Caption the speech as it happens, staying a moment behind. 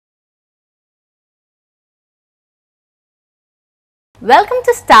Welcome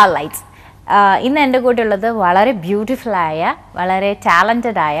to Starlights. ഇന്ന് എൻ്റെ കൂടെ ഉള്ളത് വളരെ ബ്യൂട്ടിഫുൾ ആയ വളരെ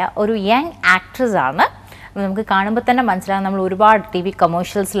ടാലൻറ്റഡ് ആയ ഒരു യങ് ആക്ട്രസ് ആണ്. നമുക്ക് കാണുമ്പോൾ തന്നെ മനസ്സിലാകും നമ്മൾ ഒരുപാട് ടി വി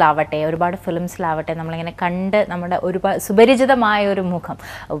കൊമേഴ്ഷ്യൽസിലാവട്ടെ ഒരുപാട് ഫിലിംസിലാവട്ടെ നമ്മളിങ്ങനെ കണ്ട് നമ്മുടെ ഒരുപാട് സുപരിചിതമായ ഒരു മുഖം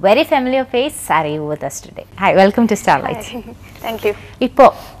very familiar face Sarayu with us today. Hi, welcome to Starlights. Thank you. ഇപ്പോൾ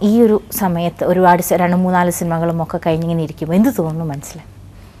ഈ ഒരു സമയത്ത് ഒരുപാട് 2-3-4 സിനിമകളും ഒക്കെ കഴിഞ്ഞിങ്ങനെ ഇരിക്കുമ്പോൾ എന്ത് തോന്നുന്നു മനസ്സിൽ?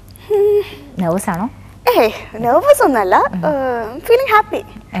 നെർവസ് ആണോ? നെർവസ് ഒന്നല്ല, ഫീലിംഗ് ഹാപ്പി,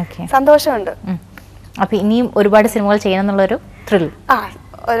 സന്തോഷമുണ്ട്. അപ്പോൾ ഇനിയും ഒരുപാട് സിനിമകൾ ചെയ്യണം എന്നുള്ളൊരു ത്രിൽ.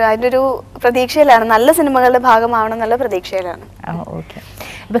 അതിൻ്റെ ഒരു പ്രതീക്ഷയിലാണ്, നല്ല സിനിമകളുടെ ഭാഗമാവണം എന്നുള്ള പ്രതീക്ഷയിലാണ്. ഓക്കെ.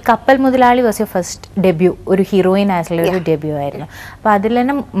 ഇപ്പോൾ കപ്പൽ മുതലാളി വാസ് യുവർ ഫസ്റ്റ് ഡെബ്യൂ, ഒരു ഹീറോയിൻ ആയിട്ടുള്ള ഒരു ഡെബ്യൂ ആയിരുന്നു. അപ്പോൾ അതിൽ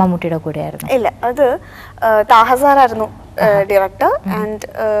തന്നെ മമ്മൂട്ടിയുടെ കൂടെ ആയിരുന്നു? ഇല്ല, അത് താഹസാറായിരുന്നു ഡയറക്ടർ ആൻഡ്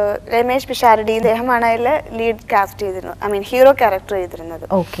രമേശ് പിഷാരടി, ഇദ്ദേഹമാണ് അതിൽ ലീഡ് കാസ്റ്റ് ചെയ്തിരുന്നത്, ഐ മീൻ ഹീറോ ക്യാരക്ടർ ചെയ്തിരുന്നത്.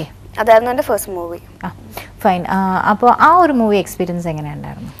 ഓക്കെ, അതായിരുന്നു എൻ്റെ ഫസ്റ്റ് മൂവി. ഫൈൻ. അപ്പോൾ ആ ഒരു മൂവി എക്സ്പീരിയൻസ്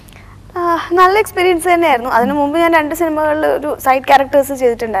എങ്ങനെയുണ്ടായിരുന്നു? നല്ല എക്സ്പീരിയൻസ് തന്നെയായിരുന്നു. അതിനു മുമ്പ് ഞാൻ 2 സിനിമകളിൽ ഒരു സൈഡ് ക്യാരക്ടേഴ്സ്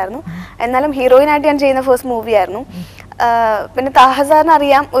ചെയ്തിട്ടുണ്ടായിരുന്നു. എന്നാലും ഹീറോയിനായിട്ട് ഞാൻ ചെയ്യുന്ന ഫസ്റ്റ് മൂവി ആയിരുന്നു. പിന്നെ താഹസാറിന്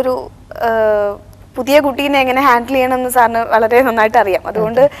അറിയാം ഒരു പുതിയ കുട്ടീനെ എങ്ങനെ ഹാൻഡിൽ ചെയ്യണമെന്ന് സാറിന് വളരെ നന്നായിട്ട് അറിയാം.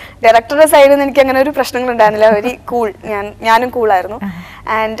 അതുകൊണ്ട് ഡയറക്ടറുടെ സൈഡിൽ നിന്ന് എനിക്ക് അങ്ങനെ ഒരു പ്രശ്നങ്ങൾ ഉണ്ടായിരുന്നില്ല. വെരി കൂൾ, ഞാനും കൂളായിരുന്നു.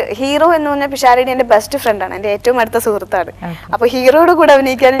 ആൻഡ് ഹീറോ എന്ന് പറഞ്ഞാൽ പിഷാരടി എൻ്റെ ബെസ്റ്റ് ഫ്രണ്ടാണ്, എൻ്റെ ഏറ്റവും അടുത്ത സുഹൃത്താണ്. അപ്പോൾ ഹീറോയുടെ കൂടെ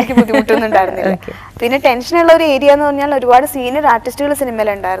അഭിനയിക്കാൻ എനിക്ക് ബുദ്ധിമുട്ടൊന്നും ഉണ്ടായിരുന്നില്ല. പിന്നെ ടെൻഷനുള്ള ഒരു ഏരിയ എന്ന് പറഞ്ഞാൽ ഒരുപാട് സീനിയർ ആർട്ടിസ്റ്റുകൾ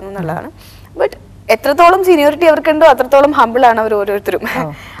സിനിമയിലുണ്ടായിരുന്നു എന്നുള്ളതാണ്. ബട്ട് എത്രത്തോളം സീനിയോറിറ്റി അവർക്കുണ്ടോ അത്രത്തോളം ഹംബിൾ ആണ് അവർ ഓരോരുത്തരും.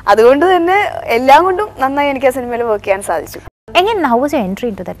 അതുകൊണ്ട് തന്നെ എല്ലാം കൊണ്ടും നന്നായി എനിക്ക് ആ സിനിമയിൽ വർക്ക് ചെയ്യാൻ സാധിച്ചു. എങ്ങനെ how was your entry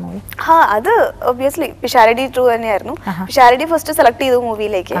into that movie? അത് ഒബ്വിയസ്ലി പിഷാരടി ത്രൂ തന്നെയായിരുന്നു. പിഷാരടി ഫസ്റ്റ് സെലക്ട് ചെയ്തു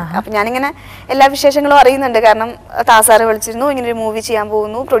മൂവിയിലേക്ക്. അപ്പൊ ഞാനിങ്ങനെ എല്ലാ വിശേഷങ്ങളും അറിയുന്നുണ്ട്, കാരണം താസാറ് വിളിച്ചിരുന്നു, ഇങ്ങനെ ഒരു മൂവി ചെയ്യാൻ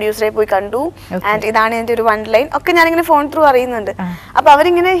പോകുന്നു, പ്രൊഡ്യൂസറെ പോയി കണ്ടു, ആൻഡ് ഇതാണ് എൻ്റെ ഒരു 1 ലൈൻ ഒക്കെ ഞാനിങ്ങനെ ഫോൺ ത്രൂ അറിയുന്നുണ്ട്. അപ്പൊ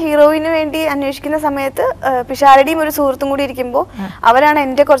അവരിങ്ങനെ ഹീറോയിന് വേണ്ടി അന്വേഷിക്കുന്ന സമയത്ത് പിഷാരടിയും ഒരു സുഹൃത്തും കൂടി ഇരിക്കുമ്പോൾ അവരാണ്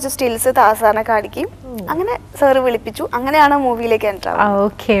എൻ്റെ കുറച്ച് സ്റ്റിൽസ് താസാറിനെ കാണിക്കുകയും അങ്ങനെ സാറ് വിളിപ്പിച്ചു. അങ്ങനെയാണ് മൂവിയിലേക്ക് എൻ്റർ ആവുന്നത്.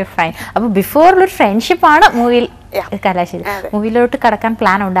 Okay, fine. അപ്പൊ ബിഫോർ ഒരു ഫ്രണ്ട്ഷിപ്പ് ആണ് മൂവിയിൽ കലാശീലം. മൂവിയിലോട്ട് കടക്കാൻ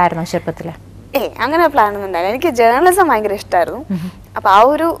പ്ലാൻ ഉണ്ടായിരുന്നോ ചെറുപ്പത്തില്? അങ്ങനെ പ്ലാൻ ഒന്നും ഉണ്ടായില്ല. എനിക്ക് ജേർണലിസം ഭയങ്കര ഇഷ്ടമായിരുന്നു. അപ്പൊ ആ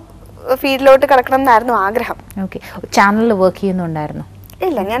ഒരു ഫീൽഡിലോട്ട് കടക്കണം എന്നായിരുന്നു ആഗ്രഹം. ഓക്കെ. ചാനലിൽ വർക്ക് ചെയ്യുന്നുണ്ടായിരുന്നു?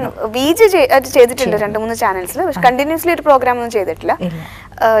 ഇല്ല, ഞാൻ VG ചെയ്തിട്ടുണ്ട് 2-3 ചാനൽസിൽ, പക്ഷെ കണ്ടിന്യൂസ്ലി ഒരു പ്രോഗ്രാം ഒന്നും ചെയ്തിട്ടില്ല.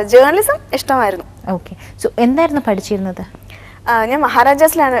 ജേർണലിസം ഇഷ്ടമായിരുന്നു. ഓക്കെ. സോ എന്തായിരുന്നു പഠിച്ചിരുന്നത്? ഞാൻ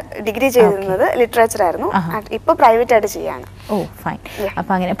മഹാരാജാസിലാണ് ഡിഗ്രി ചെയ്തിരുന്നത്, ലിറ്ററേച്ചർ ആയിരുന്നു. ഇപ്പൊ പ്രൈവറ്റ് ആയിട്ട് ചെയ്യാണ്. ഓ, ഫൈൻ.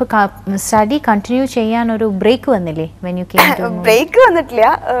 അപ്പൊ അങ്ങനെ ഇപ്പൊ സ്റ്റഡി കണ്ടിന്യൂ ചെയ്യാൻ ഒരു ബ്രേക്ക് വന്നില്ലേ? ബ്രേക്ക് വന്നിട്ടില്ല,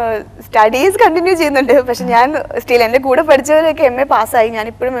 സ്റ്റഡീസ് കണ്ടിന്യൂ ചെയ്യുന്നുണ്ട്. പക്ഷെ ഞാൻ സ്റ്റിൽ എന്റെ കൂടെ പഠിച്ചവരൊക്കെ MA പാസ്സായി, ഞാൻ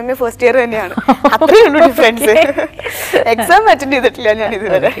ഇപ്പോഴും MA ഫസ്റ്റ് ഇയർ തന്നെയാണ്. അത്രയേ ഉള്ളൂ ഡിഫറൻസ്. എക്സാം അറ്റൻഡ് ചെയ്തിട്ടില്ല ഞാൻ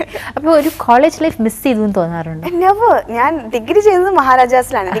ഇതുവരെ. അപ്പൊ ഒരു കോളേജ് ലൈഫ് മിസ് ചെയ്തു തോന്നാറുണ്ട്? നെവർ. ഞാൻ ഡിഗ്രി ചെയ്തത്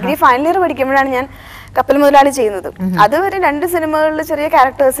മഹാരാജാസിലാണ്. ഡിഗ്രി ഫൈനൽ ഇയർ പഠിക്കുമ്പോഴാണ് ഞാൻ കപ്പൽ മുതലാളി ചെയ്യുന്നത്. അതുവരെ 2 സിനിമകളിൽ ചെറിയ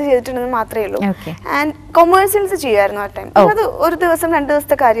ക്യാരക്ടേഴ്സ് ചെയ്തിട്ടുണ്ടെന്ന് മാത്രമേ ഉള്ളൂ. ആൻഡ് കൊമേഴ്സ്യൽസ് ചെയ്യുമായിരുന്നു ആ ടൈം. അത് ഒരു ദിവസം 2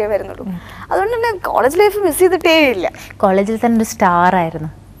 ദിവസത്തെ കാര്യമേ വരുന്നുള്ളൂ. അതുകൊണ്ട് തന്നെ കോളേജ് ലൈഫ് മിസ് ചെയ്തിട്ടേ ഇല്ല. കോളേജിൽ തന്നെ ഒരു സ്റ്റാർ ആയിരുന്നു.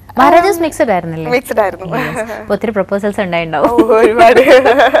 മഹാരാജാസ് മിക്സഡ് ആയിരുന്നല്ലേ? മിക്സഡ് ആയിരുന്നു. ഒത്തിരി പ്രപ്പോസൽസ് ഉണ്ടായിട്ടുണ്ടാവും. ഒരുപാട്.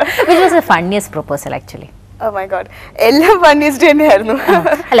 Which was the funniest proposal actually? Oh my God, എല്ലാം ഫണ്ണിയസ്റ്റ് തന്നെയായിരുന്നു.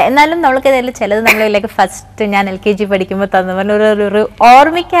 അല്ല, എന്നാലും നമ്മൾക്ക് ചിലത് നമ്മളിലേക്ക് ഫസ്റ്റ് ഞാൻ LKG പഠിക്കുമ്പോൾ തന്ന ഒരു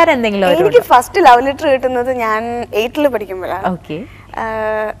ഓർമ്മിക്കാൻ എന്തെങ്കിലും? എനിക്ക് ഫസ്റ്റ് ലവ് ലെറ്റർ കിട്ടുന്നത് ഞാൻ 8th പഠിക്കുമ്പോഴാണ്. ഓക്കെ.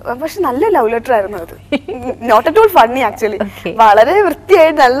 പക്ഷെ നല്ല ലവ് ലെറ്റർ ആയിരുന്നു അത്. Not at all funny actually. വളരെ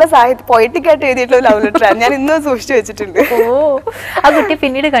വൃത്തിയായിട്ട് നല്ല സാഹിത്യം പൊയറ്റിക് ആയിട്ട് എഴുതിയിട്ടുള്ള ലവ് ലെറ്റർ ആണ്. ഞാൻ ഇന്നും സൂക്ഷിച്ചു വെച്ചിട്ടുണ്ട്. ഓ, ആ കുട്ടി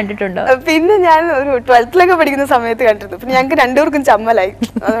പിന്നീട് കണ്ടിട്ടുണ്ടോ? പിന്നെ ഞാൻ ഒരു 12th പഠിക്കുന്ന സമയത്ത് കണ്ടിരുന്നു. പിന്നെ ഞങ്ങൾക്ക് 2 പേർക്കും ചമ്മലായി.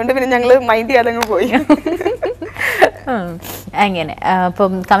 അതുകൊണ്ട് പിന്നെ ഞങ്ങള് മൈൻഡ് ചെയ്യാതെ അങ്ങ് പോയി. അങ്ങനെ.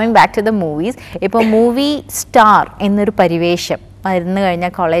 അപ്പം coming back to the movies, ഇപ്പോൾ മൂവി സ്റ്റാർ എന്നൊരു പരിവേഷം വരുന്നു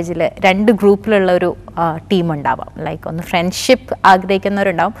കഴിഞ്ഞാൽ കോളേജിൽ 2 ഗ്രൂപ്പിലുള്ള ഒരു ടീം ഉണ്ടാവാം. ലൈക്ക് ഒന്ന് ഫ്രണ്ട്ഷിപ്പ്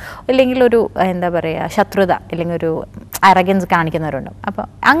ആഗ്രഹിക്കുന്നവരുണ്ടാവും, അല്ലെങ്കിൽ ഒരു എന്താ പറയുക ശത്രുത അല്ലെങ്കിൽ ഒരു അറഗൻസ് കാണിക്കുന്നവരുണ്ടാവും. അപ്പോൾ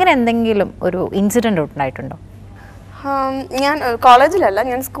അങ്ങനെ എന്തെങ്കിലും ഒരു ഇൻസിഡൻറ്റ് ഉണ്ടായിട്ടുണ്ടോ? ഞാൻ കോളേജിലല്ല,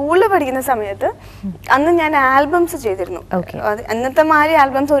 ഞാൻ സ്കൂളിൽ പഠിക്കുന്ന സമയത്ത് അന്ന് ഞാൻ ആൽബംസ് ചെയ്തിരുന്നു. അന്നത്തെ മാതിരി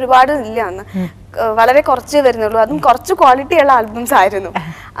ആൽബംസ് ഒരുപാട് ഇല്ല, അന്ന് വളരെ കുറച്ചേ വരുന്നുള്ളൂ. അതും കുറച്ച് ക്വാളിറ്റി ഉള്ള ആൽബംസ് ആയിരുന്നു.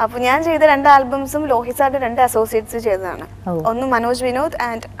 അപ്പൊ ഞാൻ ചെയ്ത 2 ആൽബംസും ലോഹിസാറിന്റെ 2 അസോസിയേറ്റ്സ് ചെയ്തതാണ്. ഒന്ന് മനോജ് വിനോദ്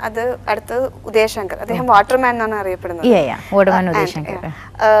ആൻഡ് അത് അടുത്തത് ഉദയശങ്കർ. അദ്ദേഹം വാട്ടർമാൻ എന്നാണ് അറിയപ്പെടുന്നത്.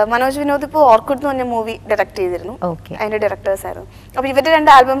 മനോജ് വിനോദ് ഇപ്പോൾ ഓർക്കുഡ് എന്ന് പറഞ്ഞ മൂവി ഡയറക്ട് ചെയ്തിരുന്നു. അതിന്റെ ഡയറക്ടേഴ്സ് ആയിരുന്നു. അപ്പൊ ഇവരുടെ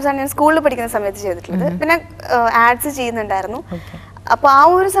 2 ആൽബംസ് ആണ് ഞാൻ സ്കൂളിൽ പഠിക്കുന്ന സമയത്ത് ചെയ്തിട്ടുള്ളത്. പിന്നെ ആഡ്സ് ചെയ്യുന്നുണ്ടായിരുന്നു. അപ്പൊ ആ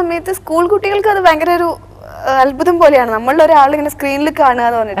ഒരു സമയത്ത് സ്കൂൾ കുട്ടികൾക്ക് അത് ഭയങ്കര ഒരു അത്ഭുതം പോലെയാണ്, നമ്മളുടെ ഒരാൾ ഇങ്ങനെ സ്ക്രീനിൽ കാണുക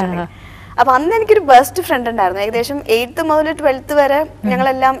എന്ന് പറഞ്ഞിട്ടുണ്ടെങ്കിൽ. അപ്പൊ അന്ന് എനിക്കൊരു ബെസ്റ്റ് ഫ്രണ്ട് ഉണ്ടായിരുന്നു. ഏകദേശം 8th മുതൽ 12th വരെ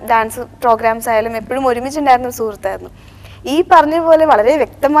ഞങ്ങളെല്ലാം ഡാൻസ് പ്രോഗ്രാംസ് ആയാലും എപ്പോഴും ഒരുമിച്ചുണ്ടായിരുന്ന ഒരു സുഹൃത്തായിരുന്നു. ഈ പറഞ്ഞ പോലെ വളരെ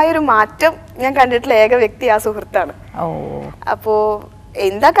വ്യക്തമായ ഒരു മാറ്റം ഞാൻ കണ്ടിട്ടുള്ള ഏക വ്യക്തി ആ സുഹൃത്താണ്. അപ്പോ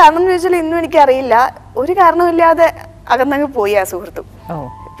എന്താ കാരണം എന്ന് ചോദിച്ചാൽ ഇന്നും എനിക്കറിയില്ല. ഒരു കാരണമില്ലാതെ അകന്നങ്ങ് പോയി ആ സുഹൃത്തും.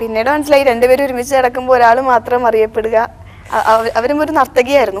 പിന്നീട് മനസ്സിലായി രണ്ടുപേരും ഒരുമിച്ച് നടക്കുമ്പോൾ ഒരാൾ മാത്രം അറിയപ്പെടുക, അവരും ഒരു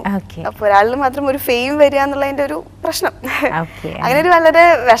നർത്തകിയായിരുന്നു, അപ്പൊ ഒരാളിൽ മാത്രം ഒരു ഫെയിം വരിക എന്നുള്ളതിന്റെ ഒരു പ്രശ്നം. അങ്ങനെ ഒരു വളരെ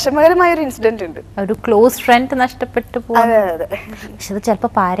വിഷമകരമായ ഒരു ഇൻസിഡന്റ് ഉണ്ട്. ഒരു ക്ലോസ് ഫ്രണ്ട് നഷ്ടപ്പെട്ടു പോകും. പക്ഷെ അത്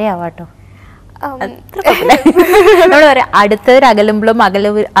ചിലപ്പോ പാരയാവാട്ടോ. നമ്മൾ പറയാം അടുത്തവർ അകലുമ്പോഴും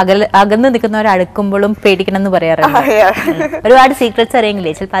അകന്ന് നിൽക്കുന്നവർ അടുക്കുമ്പോഴും പേടിക്കണം എന്ന് പറയാറുണ്ട്. ഒരുപാട് സീക്രട്സ്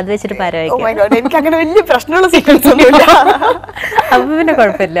അറിയെങ്കിലേ ചിലപ്പോ അത് വെച്ചിട്ട് പാരവായിക്കും. അപ്പൊ പിന്നെ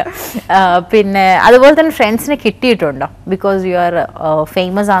കുഴപ്പമില്ല. പിന്നെ അതുപോലെ തന്നെ ഫ്രണ്ട്സിനെ കിട്ടിയിട്ടുണ്ടോ? Because you are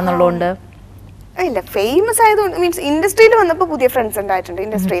famous ആണെന്നുള്ളതുകൊണ്ട്. ഇല്ല, ഫേമസ് ആയതുകൊണ്ട് മീൻസ് ഇൻഡസ്ട്രിയിൽ വന്നപ്പോൾ പുതിയ ഫ്രണ്ട്സ് ഉണ്ടായിട്ടുണ്ട്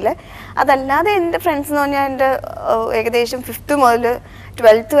ഇൻഡസ്ട്രിയിൽ. അതല്ലാതെ എൻ്റെ ഫ്രണ്ട്സ് എന്ന് പറഞ്ഞാൽ എൻ്റെ ഏകദേശം 5th മുതൽ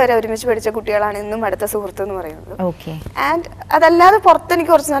 12th വരെ ഒരുമിച്ച് പഠിച്ച കുട്ടികളാണ് ഇന്നും അടുത്ത സുഹൃത്ത് എന്ന് പറയുന്നത്. ആൻഡ് അതല്ലാതെ പുറത്ത്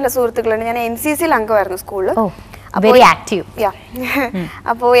എനിക്ക് കുറച്ച് നല്ല സുഹൃത്തുക്കളുണ്ട്. ഞാൻ NCCയിൽ അംഗമായിരുന്നു സ്കൂളിൽ.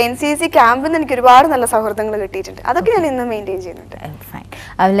 അപ്പോൾ NCC ക്യാമ്പിൽ നിന്ന് എനിക്ക് ഒരുപാട് നല്ല സൗഹൃദങ്ങൾ കിട്ടിയിട്ടുണ്ട്. അതൊക്കെ ഞാൻ ഇന്നും മെയിൻറ്റെയിൻ ചെയ്യുന്നുണ്ട്.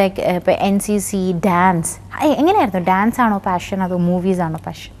 ലൈക്ക് ഇപ്പോൾ NCC ഡാൻസ് എങ്ങനെയായിരുന്നു? ഡാൻസ് ആണോ പാഷൻ അതോ മൂവീസ് ആണോ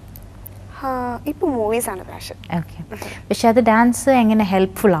പാഷൻ? ഇപ്പൊ മൂവീസ് ആണ് പാഷൻ. പക്ഷെ അത് ഡാൻസ് എങ്ങനെ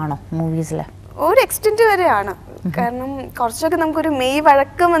ഹെൽപ്ഫുൾ ആണോ മൂവീസിൽ? ഒരു എക്സ്റ്റെന്റ് വരെയാണ്. കാരണം കുറച്ചൊക്കെ നമുക്കൊരു മെയ്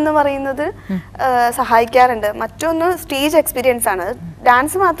വഴക്കം എന്ന് പറയുന്നത് സഹായിക്കാറുണ്ട്. മറ്റൊന്ന് സ്റ്റേജ് എക്സ്പീരിയൻസ് ആണ്.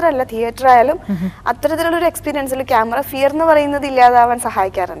 ഡാൻസ് മാത്രമല്ല, തിയേറ്റർ ആയാലും അത്തരത്തിലുള്ള ഒരു എക്സ്പീരിയൻസിൽ ക്യാമറ ഫിയർ എന്ന് പറയുന്നത് ഇല്ലാതാവാൻ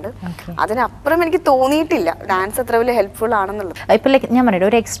സഹായിക്കാറുണ്ട്. അതിനപ്പുറം എനിക്ക് തോന്നിയിട്ടില്ല ഡാൻസ് അത്ര വലിയ ഹെൽപ്ഫുൾ ആണെന്നുള്ളത്. ഇപ്പൊ ഞാൻ പറയട്ടെ,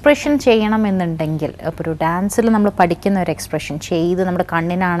 ഒരു എക്സ്പ്രഷൻ ചെയ്യണം എന്നുണ്ടെങ്കിൽ ഇപ്പോൾ ഒരു ഡാൻസിൽ നമ്മൾ പഠിക്കുന്ന ഒരു എക്സ്പ്രഷൻ ചെയ്ത് നമ്മുടെ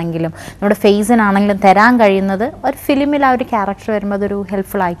കണ്ണിനാണെങ്കിലും നമ്മുടെ ഫേസിനാണെങ്കിലും തരാൻ കഴിയുന്നത് ഒരു ഫിലിമിൽ ആ ഒരു ക്യാരക്ടർ വരുമ്പോൾ അതൊരു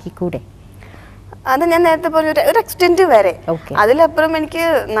ഹെൽപ്ഫുൾ ആക്കിക്കൂടെ? അത് ഞാൻ നേരത്തെ പറഞ്ഞ ഒരു എക്സ്റ്റെന്റ് വരെ. അതിലപ്പുറം എനിക്ക്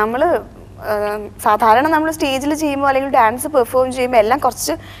സാധാരണ നമ്മൾ സ്റ്റേജിൽ ചെയ്യുമ്പോൾ അല്ലെങ്കിൽ ഡാൻസ് പെർഫോം ചെയ്യുമ്പോൾ എല്ലാം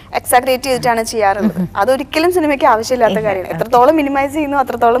കുറച്ച് എക്സാഗ്രേറ്റ് ചെയ്തിട്ടാണ് ചെയ്യാറുള്ളത്. അതൊരിക്കലും സിനിമയ്ക്ക് ആവശ്യമില്ലാത്ത കാര്യമാണ്. എത്രത്തോളം മിനിമൈസ് ചെയ്യുന്നു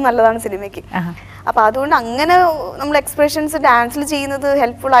അത്രത്തോളം നല്ലതാണ് സിനിമയ്ക്ക്. അപ്പൊ അതുകൊണ്ട് അങ്ങനെ നമ്മൾ എക്സ്പ്രഷൻസ് ഡാൻസിൽ ചെയ്യുന്നത്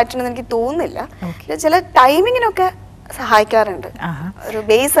ഹെൽപ്ഫുൾ ആയിട്ടുണ്ടെന്ന് എനിക്ക് തോന്നുന്നില്ല. ചില ടൈമിങ്ങിനൊക്കെ സഹായിക്കാറുണ്ട്, ഒരു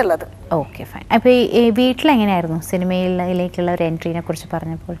ബേസ് ഉള്ളത്. Okay, fine. അപ്പോൾ ഈ വീട്ടിലെങ്ങനെയായിരുന്നു സിനിമയിലേക്കുള്ള ഒരു എൻട്രീനെ കുറിച്ച്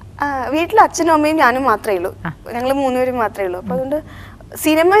പറഞ്ഞപ്പോൾ? വീട്ടിൽ അച്ഛനും അമ്മയും ഞാനും മാത്രമേ ഉള്ളൂ. ഞങ്ങൾ 3 പേരും മാത്രമേ ഉള്ളൂ. അപ്പോൾ അതുകൊണ്ട്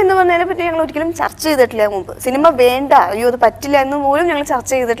സിനിമ എന്ന് പറഞ്ഞതിനെ പറ്റി ഞങ്ങൾ ഒരിക്കലും ചർച്ച ചെയ്തിട്ടില്ല മുമ്പ്. സിനിമ വേണ്ട, അയ്യോ അത് പറ്റില്ല എന്ന് പോലും ഞങ്ങൾ ചർച്ച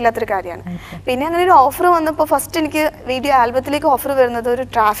ചെയ്തിട്ടില്ലാത്തൊരു കാര്യമാണ്. പിന്നെ അങ്ങനെ ഒരു ഓഫർ വന്നപ്പോൾ ഫസ്റ്റ് എനിക്ക് വീഡിയോ ആൽബത്തിലേക്ക് ഓഫർ വരുന്നത് ഒരു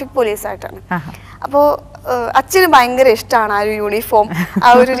ട്രാഫിക് പോലീസ് ആയിട്ടാണ്. അപ്പോൾ അച്ഛന് ഭയങ്കര ഇഷ്ടമാണ് ആ ഒരു യൂണിഫോം,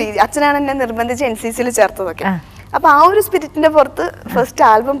 ആ ഒരു രീതി. അച്ഛനാണ് എന്നെ നിർബന്ധിച്ച് NCCയിൽ ചേർത്തതൊക്കെ. അപ്പൊ ആ ഒരു സ്പിരിറ്റിന്റെ പുറത്ത് ഫസ്റ്റ്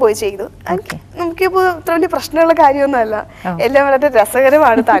ആൽബം പോയി ചെയ്തു. നമുക്കിപ്പോ അത്ര വലിയ പ്രശ്നമുള്ള കാര്യമൊന്നുമല്ല, എല്ലാം വളരെ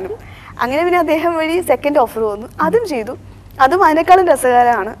രസകരമാണ് താനും. അങ്ങനെ പിന്നെ അദ്ദേഹം വഴി സെക്കൻഡ് ഓഫർ വന്നു, അതും ചെയ്തു. അതും അതിനേക്കാളും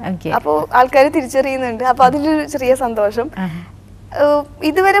രസകരമാണ്. അപ്പോൾ ആൾക്കാർ തിരിച്ചറിയുന്നുണ്ട്. അപ്പൊ അതിലൊരു ചെറിയ സന്തോഷം.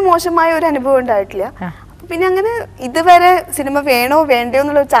 ഇതുവരെ മോശമായ ഒരു അനുഭവം ഉണ്ടായിട്ടില്ല. പിന്നെ അങ്ങനെ ഇതുവരെ സിനിമ വേണോ വേണ്ടയോ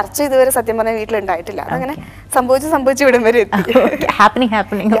എന്നുള്ള ചർച്ച ഇതുവരെ സത്യം പറഞ്ഞാൽ വീട്ടിലുണ്ടായിട്ടില്ല. അതങ്ങനെ സംഭവിച്ചു വിടും വരെ എത്തി.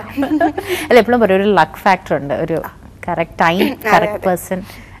 അല്ല, എപ്പോഴും പറയും ഒരു ലക്ക് ഫാക്ടർ ഉണ്ട്, ഒരു കറക്റ്റ് ടൈം കറക്റ്റ് പേഴ്സൺ.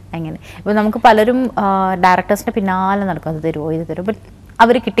 അങ്ങനെ ഇപ്പോൾ നമുക്ക് പലരും ഡയറക്ടേഴ്സിന്റെ പിന്നാലെ നടക്കും, അത് തരുമോ ഇത് തരുമോ, ബട്ട്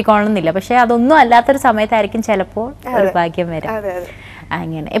അവർ കിട്ടിക്കൊള്ളുന്നില്ല. പക്ഷെ അതൊന്നും അല്ലാത്തൊരു സമയത്തായിരിക്കും ചിലപ്പോൾ ഒരു ഭാഗ്യം വരാം.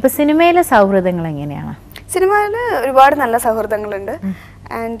 അങ്ങനെ ഇപ്പൊ സിനിമയിലെ സൗഹൃദങ്ങൾ എങ്ങനെയാണ്? സിനിമയിൽ ഒരുപാട് നല്ല സൗഹൃദങ്ങളുണ്ട്.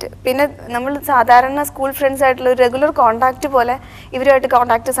 ആൻഡ് പിന്നെ നമ്മൾ സാധാരണ സ്കൂൾ ഫ്രണ്ട്സ് ആയിട്ടുള്ള ഒരു റെഗുലർ കോണ്ടാക്ട് പോലെ ഇവരുമായിട്ട്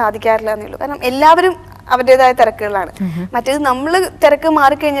കോണ്ടാക്ട് സാധിക്കാറില്ല എന്നേ ഉള്ളൂ. കാരണം എല്ലാവരും അവരുടേതായ തിരക്കുകളാണ്. മറ്റേത് നമ്മൾ തിരക്ക്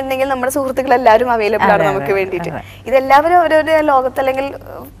മാറിക്കഴിഞ്ഞിട്ടുണ്ടെങ്കിൽ നമ്മുടെ സുഹൃത്തുക്കൾ എല്ലാവരും അവൈലബിൾ ആണ് നമുക്ക് വേണ്ടിയിട്ട്. ഇതെല്ലാവരും അവരവരുടെ ലോകത്ത് അല്ലെങ്കിൽ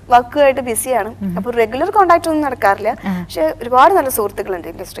വർക്കുമായിട്ട് ബിസിയാണ്. അപ്പോൾ റെഗുലർ കോണ്ടാക്ട് ഒന്നും നടക്കാറില്ല. പക്ഷെ ഒരുപാട് നല്ല സുഹൃത്തുക്കളുണ്ട്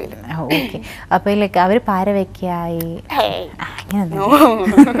ഇൻഡസ്ട്രിയിൽ. അപ്പൊ അവർ പാരവയ്ക്കായി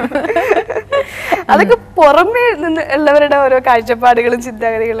അതൊക്കെ പുറമേ നിന്ന് ഉള്ളവരുടെ ഓരോ കാഴ്ചപ്പാടുകളും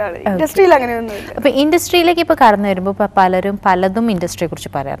ചിന്താഗതികളാണ്. ഇൻഡസ്ട്രിയിൽ അങ്ങനെയൊന്നുമില്ല. അപ്പൊ ഇൻഡസ്ട്രിയിലേക്ക് ഇപ്പൊ കടന്നു വരുമ്പോൾ ഇപ്പൊ പലതും ഇൻഡസ്ട്രിയെ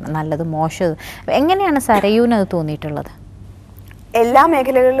കുറിച്ച് പറയാറുണ്ട്, നല്ലതും മോശവും. എങ്ങനെയാണ് സരയൂന് അത് തോന്നിയിട്ടുള്ളത്? എല്ലാ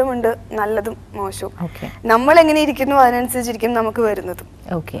മേഖലകളിലും ഉണ്ട് നല്ലതും മോശവും. നമ്മൾ എങ്ങനെ ഇരിക്കുന്നു അതിനനുസരിച്ചിരിക്കും നമുക്ക് വരുന്നതും.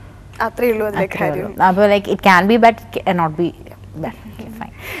 അത്രേ ഉള്ളൂ അതിലെ കാര്യം. അപ്പോൾ like it can be but not be but.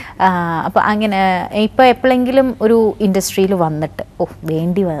 അപ്പോൾ അങ്ങനെ ഇപ്പോൾ എപ്പോഴെങ്കിലും ഒരു ഇൻഡസ്ട്രിയിൽ വന്നിട്ട്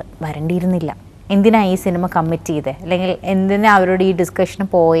വരണ്ടിയിരുന്നില്ല, എന്തിനാ ഈ സിനിമ കമ്മിറ്റ് ചെയ്തേ, അല്ലെങ്കിൽ എന്തിനാ അവരോട് ഈ ഡിസ്കഷന്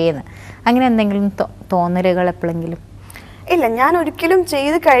പോയേന്ന്, അങ്ങനെ എന്തെങ്കിലും തോന്നലുകൾ എപ്പോഴെങ്കിലും? ഇല്ല, ഞാൻ ഒരിക്കലും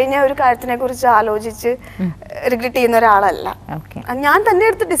ചെയ്ത് കഴിഞ്ഞ ഒരു കാര്യത്തിനെ കുറിച്ച് ആലോചിച്ച് റിഗ്രറ്റ് ചെയ്യുന്ന ഒരാളല്ല. ഞാൻ തന്നെ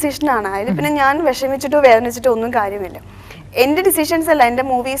എടുത്ത ഡിസിഷനാണ്. അതിൽ പിന്നെ ഞാൻ വിഷമിച്ചിട്ടോ വേദനിച്ചിട്ടോ ഒന്നും കാര്യമില്ല. എന്റെ ഡിസിഷൻസ് അല്ല, എന്റെ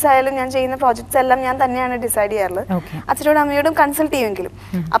മൂവീസ് ആയാലും ഞാൻ ചെയ്യുന്ന പ്രോജക്ട്സ് എല്ലാം ഞാൻ തന്നെയാണ് ഡിസൈഡ് ചെയ്യാറുള്ളത്. അച്ഛനോടും അമ്മയോടും കൺസൾട്ട് ചെയ്യുമെങ്കിലും.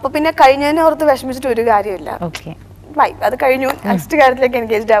 അപ്പൊ പിന്നെ കഴിഞ്ഞതിനെ ഓർത്ത് വിഷമിച്ചിട്ട് ഒരു കാര്യമില്ല. വൈബ്, അത് കഴിഞ്ഞു, നെക്സ്റ്റ് കാര്യത്തിലേക്ക്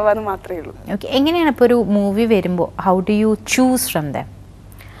എൻഗേജ്ഡ് ആവാന്ന് മാത്രമേ ഉള്ളൂ. ഓക്കെ, എങ്ങനെയാണ് ഇപ്പോൾ ഒരു മൂവി വരുമ്പോൾ how do you choose from them?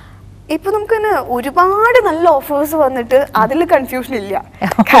 ഇപ്പൊ നമുക്ക് തന്നെ ഒരുപാട് നല്ല ഓഫേഴ്സ് വന്നിട്ട് അതിൽ കൺഫ്യൂഷൻ ഇല്ല.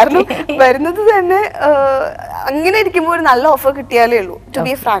 കാരണം വരുന്നത് തന്നെ അങ്ങനെ ഇരിക്കുമ്പോൾ ഒരു നല്ല ഓഫർ കിട്ടിയാലേ ഉള്ളൂ, ടു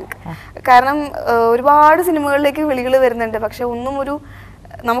ബി ഫ്രാങ്ക്. കാരണം ഒരുപാട് സിനിമകളിലേക്ക് വിളികൾ വരുന്നുണ്ട്, പക്ഷെ ഒന്നും ഒരു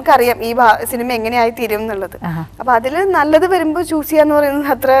നമുക്കറിയാം ഈ സിനിമ എങ്ങനെയായി തീരും എന്നുള്ളത്. അപ്പൊ അതിൽ നല്ലത് വരുമ്പോൾ ചൂസ് ചെയ്യാന്ന് പറയുന്നത്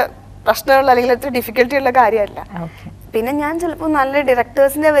അത്ര പ്രശ്നമുള്ള അല്ലെങ്കിൽ അത്ര ഡിഫിക്കൽട്ടി ഉള്ള കാര്യമല്ല. പിന്നെ ഞാൻ ചിലപ്പോൾ നല്ല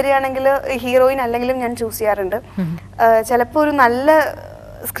ഡയറക്ടേഴ്സിന്റെ വരികയാണെങ്കിൽ ഹീറോയിൻ അല്ലെങ്കിലും ഞാൻ ചൂസ് ചെയ്യാറുണ്ട്. ചിലപ്പോൾ ഒരു നല്ല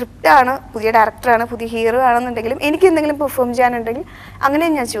സ്ക്രിപ്റ്റാണ്, പുതിയ ഡയറക്ടറാണ്, പുതിയ ഹീറോ ആണെന്നുണ്ടെങ്കിലും എനിക്ക് എന്തെങ്കിലും പെർഫോം ചെയ്യാനുണ്ടെങ്കിൽ അങ്ങനെ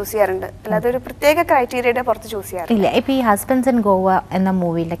ഞാൻ ചൂസ് ചെയ്യാറുണ്ട്. അല്ലാതെ ഒരു പ്രത്യേക ക്രൈറ്റീരിയയുടെ പുറത്ത് ചൂസ് ചെയ്യാറില്ല. ഇപ്പൊ ഈ ഹസ്ബൻഡ്സ് ഇൻ ഗോവ എന്ന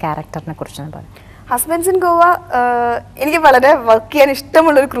മൂവിയിലെ ക്യാരക്ടറിനെ കുറിച്ച് പറഞ്ഞു. ഹസ്ബൻഡ്സ് ഇൻ ഗോവ എനിക്ക് വളരെ വർക്ക് ചെയ്യാൻ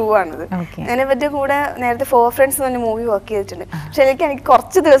ഇഷ്ടമുള്ളൊരു ക്രൂ ആണിത്. ഞാൻ ഇവരുടെ കൂടെ നേരത്തെ 4 Friends എന്ന് പറഞ്ഞ മൂവി വർക്ക് ചെയ്തിട്ടുണ്ട്. പക്ഷെ എനിക്ക്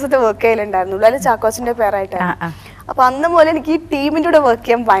കുറച്ച് ദിവസത്തെ വർക്ക് ചെയ്യലുണ്ടായിരുന്നുള്ളൂ, അതിൽ ചാക്കോച്ചിന്റെ പേരായിട്ടാണ്. അപ്പൊ അന്ന് പോലെ എനിക്ക് ഈ ടീമിന്റെ കൂടെ വർക്ക്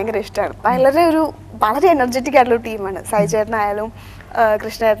ചെയ്യാൻ ഭയങ്കര ഇഷ്ടമാണ്. വളരെ എനർജറ്റിക് ആയിട്ടുള്ള ഒരു ടീമാണ്. സായിചേട്ടനായാലും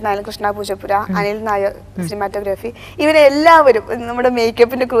കൃഷ്ണേട്ടനായാലും, കൃഷ്ണ പൂജപ്പുര, അനിൽ നായർ സിനിമാറ്റോഗ്രാഫി, ഇവരെല്ലാവരും നമ്മുടെ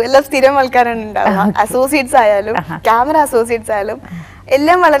മേക്കപ്പിന്റെ ക്രൂ എല്ലാം സ്ഥിരം ആൾക്കാരാണ് ഉണ്ടാവുക. അസോസിയേറ്റ്സ് ആയാലും ക്യാമറ അസോസിയേറ്റ്സ് ആയാലും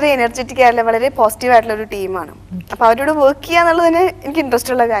എല്ലാം വളരെ എനർജറ്റിക് ആയിട്ടുള്ള വളരെ പോസിറ്റീവ് ആയിട്ടുള്ള ഒരു ടീമാണ്. അപ്പൊ അവരോട് വർക്ക് ചെയ്യുക എന്നുള്ളത് തന്നെ എനിക്ക്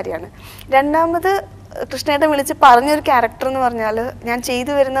ഇൻട്രസ്റ്റ് ഉള്ള കാര്യമാണ്. രണ്ടാമത് കൃഷ്ണേട്ടൻ വിളിച്ച് പറഞ്ഞൊരു ക്യാരക്ടർ എന്ന് പറഞ്ഞാൽ ഞാൻ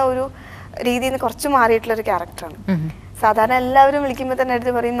ചെയ്തു വരുന്ന ഒരു രീതിയിൽ നിന്ന് കുറച്ച് മാറിയിട്ടുള്ള ഒരു ക്യാരക്ടറാണ്. സാധാരണ എല്ലാവരും വിളിക്കുമ്പോൾ തന്നെ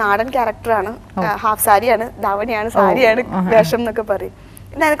എടുത്ത് പറയും നാടൻ ക്യാരക്ടറാണ്, ഹാഫ് സാരിയാണ്, ധാവണിയാണ്, സാരിയാണ് വേഷം എന്നൊക്കെ പറയും.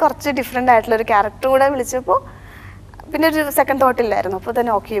 പിന്നെ അത് കുറച്ച് ഡിഫറെന്റ് ആയിട്ടുള്ള ഒരു ക്യാരക്ടർ കൂടെ വിളിച്ചപ്പോൾ പിന്നെ ഒരു സെക്കൻഡ് തോട്ട് ഇല്ലായിരുന്നു, അപ്പോൾ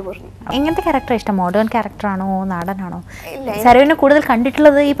തന്നെ ഓക്കെ പറഞ്ഞു. എങ്ങനത്തെ ക്യാരക്ടർ ഇഷ്ടം? മോഡേൺ ക്യാരക്ടറാണോ നാടനാണോ? സരയുവിനെ കൂടുതൽ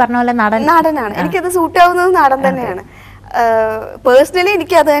കണ്ടിട്ടുള്ളത് ഈ പറഞ്ഞ പോലെ നാടനാണ്. എനിക്കത് സൂട്ട് ആവുന്നത് നാടൻ തന്നെയാണ്. പേഴ്സണലി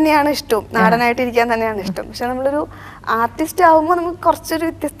എനിക്ക് അത് തന്നെയാണ് ഇഷ്ടം, നാടനായിട്ട് ഇരിക്കാൻ തന്നെയാണ് ഇഷ്ടം. പക്ഷെ നമ്മളൊരു ആർട്ടിസ്റ്റ് ആവുമ്പോൾ നമുക്ക് കുറച്ചൊരു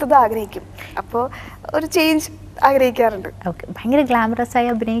വ്യത്യസ്തത ആഗ്രഹിക്കും, അപ്പോൾ ഒരു ചേഞ്ച് ആഗ്രഹിക്കാറുണ്ട്. ഭയങ്കര ഗ്ലാമറസ് ആയി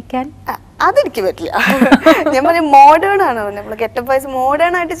അഭിനയിക്കാൻ അതെനിക്ക് പറ്റില്ല. ഞാൻ പറഞ്ഞ മോഡേൺ ആണ്, നമ്മൾ ഗെറ്റപ്പ് വൈസ്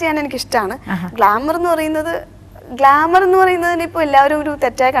മോഡേൺ ആയിട്ട് ചെയ്യാൻ എനിക്ക് ഇഷ്ടമാണ്. ഗ്ലാമർ എന്ന് പറയുന്നതിന് ഇപ്പൊ എല്ലാവരും ഒരു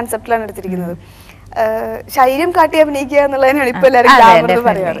തെറ്റായ കൺസെപ്റ്റിലാണ് എടുത്തിരിക്കുന്നത്. ശരീരം കാട്ടി അഭിനയിക്കുക എന്നുള്ളതിനാണ് ഇപ്പൊ എല്ലാവരും ഗ്ലാമർ എന്ന്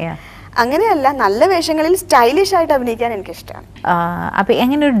പറയാറ്. അങ്ങനെയല്ല, നല്ല വേഷങ്ങളിൽ സ്റ്റൈലിഷ് ആയിട്ട് അഭിനയിക്കാൻ എനിക്ക് ഇഷ്ടമാണ്. അപ്പൊ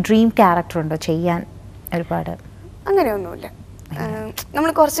എങ്ങനെ ഒരു ഡ്രീം ക്യാരക്ടർ ഉണ്ടോ ചെയ്യാൻ? ഒരുപാട് അങ്ങനെയൊന്നുമില്ല. നമ്മൾ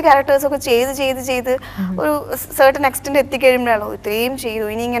കുറച്ച് ക്യാരക്ടേഴ്സ് ഒക്കെ ചെയ്ത് ഒരു സർട്ടൺ എക്സ്റ്റെന്റ് എത്തിക്കഴിയുമ്പോഴാണോ ഇത്രയും ചെയ്തു,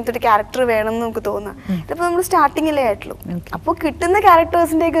 ഇനി ഇങ്ങനത്തെ ഒരു ക്യാരക്ടർ വേണം എന്ന് നമുക്ക് തോന്നുക. ഇതിപ്പോൾ നമ്മൾ സ്റ്റാർട്ടിങ്ങിലേ ആയിട്ടുള്ളൂ. അപ്പോൾ കിട്ടുന്ന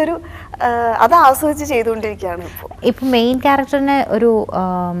ക്യാരക്ടേഴ്സിന്റെ ഒക്കെ ഒരു അത് ആസ്വദിച്ച് ചെയ്തുകൊണ്ടിരിക്കുകയാണ്. ഇപ്പൊ മെയിൻ ക്യാരക്ടറിന് ഒരു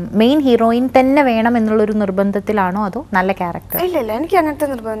മെയിൻ ഹീറോയിൻ തന്നെ വേണം എന്നുള്ളൊരു നിർബന്ധത്തിലാണോ അതോ നല്ല ക്യാരക്ടർ? ഇല്ല, എനിക്ക് അങ്ങനത്തെ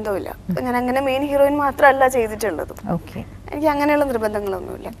നിർബന്ധമില്ല. ഞാൻ അങ്ങനെ മെയിൻ ഹീറോയിൻ മാത്രമല്ല ചെയ്തിട്ടുള്ളത്. ഓക്കെ, എനിക്ക് അങ്ങനെയുള്ള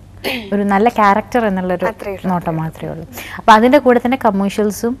നിർബന്ധങ്ങളൊന്നുമില്ല. ഒരു നല്ല ക്യാരക്ടർ എന്നുള്ളൊരു നോട്ടം മാത്രമേ ഉള്ളൂ. അപ്പൊ അതിന്റെ കൂടെ തന്നെ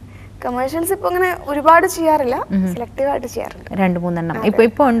കമേഴ്ഷ്യൽസ് ഇപ്പൊ അങ്ങനെ ഒരുപാട് ചെയ്യാറില്ല, സെലക്റ്റീവ് ആയിട്ട് ചെയ്യാറുണ്ട്. 2-3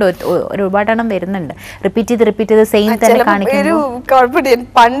 ഇപ്പൊ ഉണ്ട്, ഒരുപാടെണ്ണം വരുന്നുണ്ട്. റിപ്പീറ്റ് ചെയ്ത് സെയിം തന്നെ കാണിക്കുന്നു.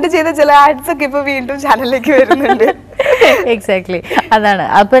 പണ്ട് ചെയ്ത ചില ആഡ്സ് ഒക്കെ ഇപ്പൊ വീണ്ടും ചാനലിലേക്ക് വരുന്നുണ്ട്. എക്സാക്ട്ലി, അതാണ്.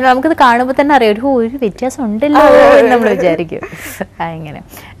 അപ്പൊ നമുക്കത് കാണുമ്പോൾ തന്നെ അറിയാം ഒരു വ്യത്യാസം ഉണ്ടല്ലോ എന്ന് നമ്മൾ വിചാരിക്കും. ഇങ്ങനെ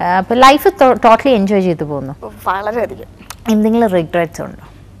അപ്പൊ ലൈഫ് ടോട്ടലി എൻജോയ് ചെയ്തു പോകുന്നു. വളരെയധികം. എന്തെങ്കിലും റിഗ്രറ്റ്സ് ഉണ്ടോ?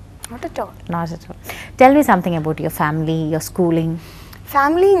 Not at all. Tell me something about your family, your schooling.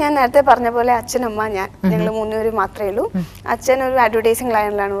 Family ഞാൻ നേരത്തെ പറഞ്ഞ പോലെ അച്ഛൻ, അമ്മ, ഞങ്ങൾ 3 പേര് മാത്രമേ ഉള്ളൂ. അച്ഛൻ ഒരു അഡ്വർടൈസിംഗ്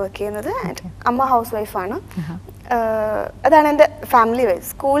ലൈനിലാണ് വർക്ക് ചെയ്യുന്നത്, അമ്മ ഹൗസ് വൈഫാണ്. അതാണ് എൻ്റെ ഫാമിലി വൈസ്.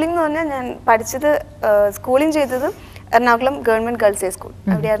 സ്കൂളിംഗ് എന്ന് പറഞ്ഞാൽ ഞാൻ പഠിച്ചത് സ്കൂളിംഗ് ചെയ്തത് Ernakulam government girls high school,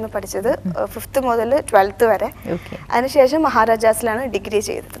 അവിടെയായിരുന്നു പഠിച്ചത് 5th മുതൽ 12th വരെ. അതിനുശേഷം മഹാരാജാസിലാണ് ഡിഗ്രി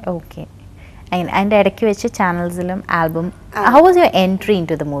ചെയ്തത്. ഓക്കെ, അതിന്റെ ഇടയ്ക്ക് വെച്ച് ചാനൽസിലും album. How was your entry in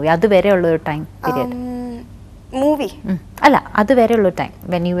to the movie? അതുവരെ ഉള്ളൊരു ടൈം പീരിയഡ് മൂവി അല്ല, അതുവരെ ഉള്ള time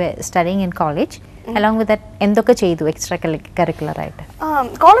when you were studying in college, along with that എന്തൊക്കെ ചെയ്തു എക്സ്ട്രാ കരിക്കുലർ ആയിട്ട്?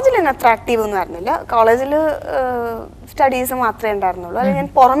 കോളേജിൽ ഞാൻ അത്ര ആക്റ്റീവ് ഒന്നും ആയിരുന്നില്ല. കോളേജിൽ സ്റ്റഡീസ് മാത്രമേ ഉണ്ടായിരുന്നുള്ളൂ. അല്ലെങ്കിൽ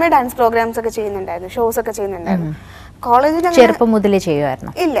ഞാൻ പുറമെ ഡാൻസ് പ്രോഗ്രാംസ് ഒക്കെ ചെയ്യുന്നുണ്ടായിരുന്നു, ഷോസ് ഒക്കെ ചെയ്യുന്നുണ്ടായിരുന്നു. കോളേജിൽ ചെറുപ്പം മുതലേ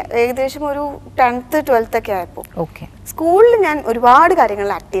ചെയ്യുമായിരുന്നു? ഇല്ല, ഏകദേശം ഒരു 10th 12th ഒക്കെ ആയപ്പോൾ. ഓക്കെ. സ്കൂളിൽ ഞാൻ ഒരുപാട്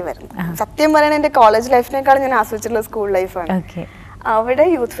കാര്യങ്ങളിൽ ആക്റ്റീവ് ആയിരുന്നു. സത്യം പറയാൻ എൻ്റെ കോളേജ് ലൈഫിനേക്കാളും ഞാൻ ആസ്വദിച്ചിട്ടുള്ള സ്കൂൾ ലൈഫാണ്. അവിടെ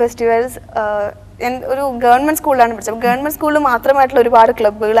യൂത്ത് ഫെസ്റ്റിവൽസ്, ഒരു ഗവൺമെന്റ് സ്കൂളിലാണ് പഠിച്ചത്. ഗവൺമെന്റ് സ്കൂളിൽ മാത്രമായിട്ടുള്ള ഒരുപാട്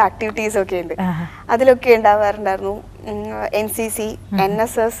ക്ലബ്ബുകൾ, ആക്ടിവിറ്റീസ് ഒക്കെ ഉണ്ട്. അതിലൊക്കെ ഉണ്ടാവാറുണ്ടായിരുന്നു. NCC,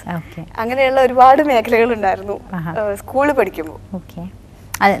 NSS, അങ്ങനെയുള്ള ഒരുപാട് മേഖലകൾ ഉണ്ടായിരുന്നു സ്കൂളിൽ പഠിക്കുമ്പോൾ.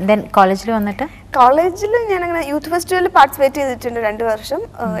 കോളേജിൽ വന്നിട്ട് കോളേജിൽ ഞാൻ അങ്ങനെ യൂത്ത് ഫെസ്റ്റിവലിൽ പാർട്ടിസിപ്പേറ്റ് ചെയ്തിട്ടുണ്ട് 2 വർഷം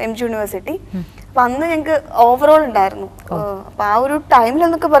MG യൂണിവേഴ്സിറ്റി. അപ്പൊ അന്ന് ഞങ്ങൾക്ക് ഓവറോൾ ഉണ്ടായിരുന്നു. അപ്പൊ ആ ഒരു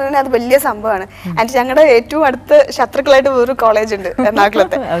ടൈമിലെന്നൊക്കെ പറഞ്ഞാൽ അത് വലിയ സംഭവമാണ്. ആൻഡ് ഞങ്ങളുടെ ഏറ്റവും അടുത്ത ശത്രുക്കളായിട്ട് വേറൊരു കോളേജ് ഉണ്ട്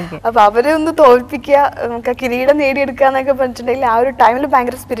എറണാകുളത്ത്. അപ്പൊ അവരെ ഒന്ന് തോൽപ്പിക്കുക, നമുക്ക് കിരീടം നേടിയെടുക്കുക എന്നൊക്കെ പറഞ്ഞിട്ടുണ്ടെങ്കിൽ ആ ഒരു ടൈമിൽ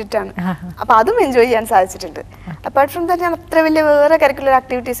ഭയങ്കര സ്പിരിറ്റ് ആണ്. അപ്പൊ അതും എൻജോയ് ചെയ്യാൻ സാധിച്ചിട്ടുണ്ട്. അപ്പാർട്ട് ഫ്രം ദാറ്റ് ഞാൻ അത്ര വലിയ വേറെ curricular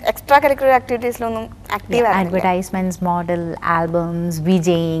activities, extra curricular ആക്ടിവിറ്റീസിലൊന്നും active ആയിരുന്നു. Advertisements, model, albums,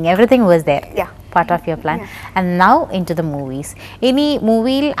 VJing, everything was there. Part of your plan. And now into the movies. Any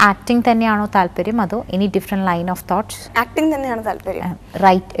movie acting തന്നെയാണോ താല്പര്യം, അതോ any different line of thoughts? Acting തന്നെയാണ് താല്പര്യം.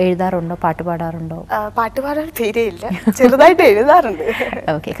 റൈറ്റ് എഴുതാറുണ്ടോ, പാട്ട് പാടാറുണ്ടോ? പാട്ട് പാടാൻ തീരെയില്ല, ചെറുതായിട്ട് എഴുതാറുണ്ട്.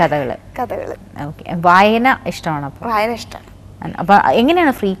 ഓക്കെ, കഥകള്. ഓക്കെ, വായന ഇഷ്ടമാണ്. അപ്പോൾ വായന ഇഷ്ടമാണ്. അപ്പോൾ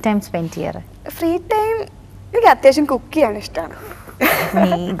എങ്ങനെയാണ് ഫ്രീ ടൈം സ്പെൻഡ് ചെയ്യാറ്? ഫ്രീ ടൈം എനിക്ക് അത്യാവശ്യം കുക്ക് ചെയ്യാൻ ഇഷ്ടമാണ്.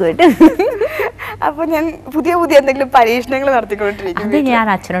 ഗുഡ്. അപ്പൊ ഞാൻ പുതിയ പുതിയ എന്തെങ്കിലും പരീക്ഷണങ്ങൾ നടത്തിക്കൊണ്ടിരിക്കും. അത് ഞാൻ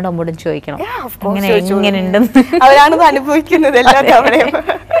അച്ഛനോടും അമ്മോടും ചോദിക്കണം, അവരാണത് അനുഭവിക്കുന്നത് എല്ലാ തവണയും.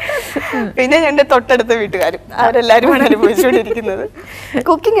 പിന്നെ എന്റെ തൊട്ടടുത്ത വീട്ടുകാരും അവരെല്ലാരുമാണ് അനുഭവിച്ചുകൊണ്ടിരിക്കുന്നത്.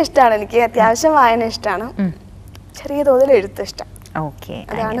 കുക്കിംഗ് ഇഷ്ടമാണ് എനിക്ക്, അത്യാവശ്യം വായന ഇഷ്ടമാണ്, ചെറിയ തോതിൽ എഴുത്ത് ഇഷ്ടം. ഓക്കെ,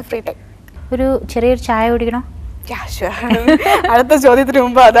 അതാണ് ഫ്രീ ടൈം. ഒരു ചെറിയൊരു ചായ കുടിക്കണോ? അടുത്ത ചോദ്യത്തിന്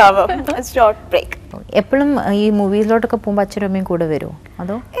മുമ്പ് അതാവാം. Short break. എപ്പോഴും ഈ മൂവീസിലോട്ടൊക്കെ പോകുമ്പോൾ അച്ഛനും അമ്മയും കൂടെ വരുമോ,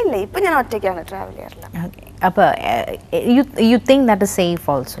 അതോ? ഇല്ല, ഇപ്പൊ ഞാൻ ഒറ്റയ്ക്കാണ് ട്രാവൽ ചെയ്യാറില്ല. അപ്പോൾ you think that is safe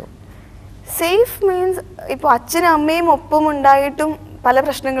also? Safe means ഇപ്പോൾ അച്ഛനും അമ്മയും ഒപ്പം ഉണ്ടായിട്ടും പല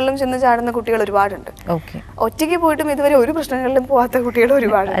പ്രശ്നങ്ങളിലും ചെന്ന് ചാടുന്ന കുട്ടികൾ ഒരുപാടുണ്ട്. ഒറ്റയ്ക്ക് പോയിട്ടും ഇതുവരെ ഒരു പ്രശ്നങ്ങളിലും പോവാത്ത കുട്ടികൾ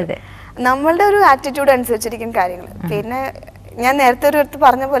ഒരുപാടുണ്ട്. നമ്മളുടെ ഒരു ആറ്റിറ്റ്യൂഡ് അനുസരിച്ചിരിക്കും കാര്യങ്ങൾ. പിന്നെ ഞാൻ നേരത്തെ ഒരു അടുത്ത്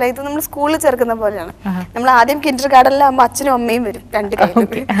പറഞ്ഞ പോലെ ഇത് നമ്മൾ സ്കൂളിൽ ചേർക്കുന്ന പോലെയാണ്. നമ്മൾ ആദ്യം കിൻഡർ ഗാർഡനിലാകുമ്പോൾ അച്ഛനും അമ്മയും വരും രണ്ട് കൈയിൽ,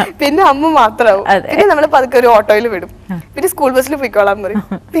 പിന്നെ അമ്മ മാത്രമാവും. പിന്നെ നമ്മൾ പതുക്കെ ഒരു ഓട്ടോയിൽ വിടും, പിന്നെ സ്കൂൾ ബസ്സിൽ പോയിക്കോളാൻ പറയും,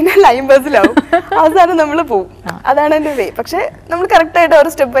 പിന്നെ ലൈൻ ബസ്സിലാവും, അവസാനം നമ്മൾ പോവും. അതാണ് എൻ്റെ വേ. പക്ഷെ നമ്മൾ കറക്റ്റ് ആയിട്ട്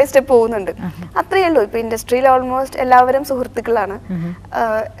ഒരു സ്റ്റെപ്പ് ബൈ സ്റ്റെപ്പ് പോകുന്നുണ്ട്. അത്രയേ ഉള്ളൂ. ഇപ്പൊ ഇൻഡസ്ട്രിയിൽ ഓൾമോസ്റ്റ് എല്ലാവരും സുഹൃത്തുക്കളാണ്,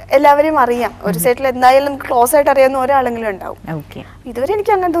 എല്ലാവരെയും അറിയാം. ഒരു സൈഡിൽ എന്തായാലും നമുക്ക് ക്ലോസ് ആയിട്ട് അറിയാവുന്ന ഒരാളെങ്കിലും ഉണ്ടാവും. ഇതുവരെ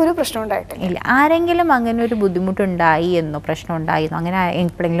എനിക്ക് അങ്ങനത്തെ ഒരു പ്രശ്നം ഉണ്ടായിട്ടില്ല. ആരെങ്കിലും അങ്ങനെ ഒരു ബുദ്ധിമുട്ടുണ്ടായി എന്നോ പ്രശ്നം ഉണ്ടായിരുന്നു, അങ്ങനെ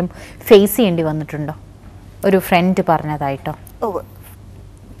എപ്പോഴെങ്കിലും ഫേസ് ചെയ്യേണ്ടി വന്നിട്ടുണ്ടോ? ഒരു ഫ്രണ്ട് പറഞ്ഞതായിട്ടോ?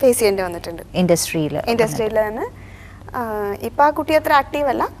 ഫേസ് ചെയ്യേണ്ടി വന്നിട്ടുണ്ട് ഇൻഡസ്ട്രിയിൽ തന്നെ. ഇപ്പൊ ആ കുട്ടി അത്ര ആക്റ്റീവ്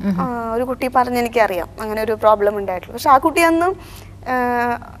അല്ല. ഒരു കുട്ടി പറഞ്ഞ് എനിക്കറിയാം അങ്ങനെ ഒരു പ്രോബ്ലം ഉണ്ടായിട്ടുള്ളൂ. പക്ഷെ ആ കുട്ടി അന്നും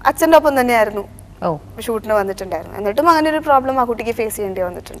അച്ഛൻ്റെ ഒപ്പം തന്നെയായിരുന്നു ഷൂട്ടിന് വന്നിട്ടുണ്ടായിരുന്നു. എന്നിട്ടും അങ്ങനെ ഒരു പ്രോബ്ലം ആ കുട്ടിക്ക് ഫേസ് ചെയ്യേണ്ടി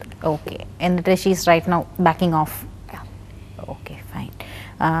വന്നിട്ടുണ്ട്. ഓക്കെ, എന്നിട്ട് she is right now backing of. Okay, fine.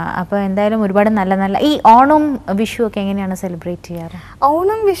 അപ്പോൾ എന്തായാലും ഒരുപാട് നല്ല നല്ല ഈ ഓണം വിഷു ഒക്കെ എങ്ങനെയാണ് സെലിബ്രേറ്റ് ചെയ്യാറ്?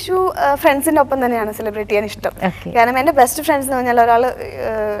 ഓണം വിഷു ഫ്രണ്ട്സിൻ്റെ ഒപ്പം തന്നെയാണ് സെലിബ്രേറ്റ് ചെയ്യാൻ ഇഷ്ടം. കാരണം എൻ്റെ ബെസ്റ്റ് ഫ്രണ്ട്സ് എന്ന് പറഞ്ഞാൽ ഒരാൾ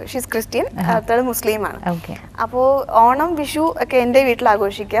ഷീസ് ക്രിസ്ത്യൻ, അടുത്തൊരാൾ മുസ്ലിമാണ്. അപ്പോൾ ഓണം വിഷു ഒക്കെ എൻ്റെ വീട്ടിൽ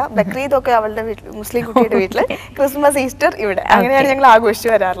ആഘോഷിക്കുക, ബക്രീദ് ഒക്കെ അവളുടെ വീട്ടിൽ, മുസ്ലിം കുട്ടിയുടെ വീട്ടിൽ, ക്രിസ്മസ് ഈസ്റ്റർ ഇവിടെ, അങ്ങനെയാണ് ഞങ്ങൾ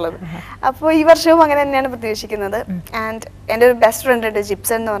ആഘോഷിച്ച് വരാറുള്ളത്. അപ്പോൾ ഈ വർഷവും അങ്ങനെ തന്നെയാണ് പ്രതീക്ഷിക്കുന്നത്. ആൻഡ് എൻ്റെ ഒരു ബെസ്റ്റ് ഫ്രണ്ട് ഉണ്ട്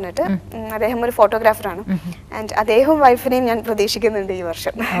ജിപ്സൺ എന്ന് പറഞ്ഞിട്ട്, അദ്ദേഹം ഒരു ഫോട്ടോഗ്രാഫറാണ്. ആൻഡ് അദ്ദേഹവും വൈഫിനെയും ഞാൻ പ്രതീക്ഷിക്കുന്നുണ്ട് ഈ വർഷം.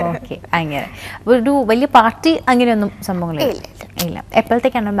 അങ്ങനെ ഒരു വലിയ പാർട്ടി അങ്ങനെയൊന്നും സംഭവങ്ങളില്ല? ഇല്ല.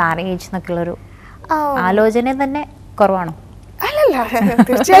 എപ്പോഴത്തേക്കാണ് മാരേജ് എന്നൊക്കെയുള്ളൊരു ആലോചന തന്നെ കുറവാണോ? അല്ലല്ല,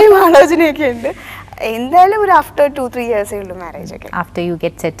 തീർച്ചയായും ആലോചനയൊക്കെ ഉണ്ട്. എന്തായാലും ഒരു ആഫ്റ്റർ 2-3 years ഉള്ളൂ മാരേജ് ഒക്കെ. After you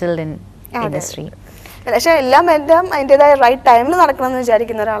get settled in industry. പക്ഷെ എല്ലാം അതിൻ്റെതായ റൈറ്റ് ടൈമിൽ നടക്കണമെന്ന്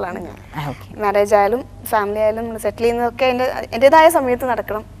വിചാരിക്കുന്ന ഒരാളാണ് ഞാൻ. മാരേജ് ആയാലും ഫാമിലി ആയാലും സെറ്റിൽ ചെയ്യുന്നതൊക്കെ എൻ്റെതായ സമയത്ത്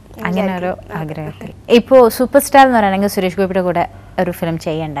നടക്കണം, അങ്ങനെ ഒരു ആഗ്രഹത്തിൽ. ഇപ്പോൾ സൂപ്പർ സ്റ്റാർ എന്ന് പറയുകയാണെങ്കിൽ സുരേഷ് ഗോപിയുടെ കൂടെ ഒരു ഫിലിം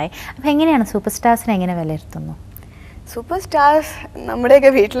ചെയ്യണ്ടായി. അപ്പോൾ എങ്ങനെയാണ് സൂപ്പർ സ്റ്റാർസിനെ എങ്ങനെ വിലയിരുത്തുന്നു? സൂപ്പർ സ്റ്റാർസ്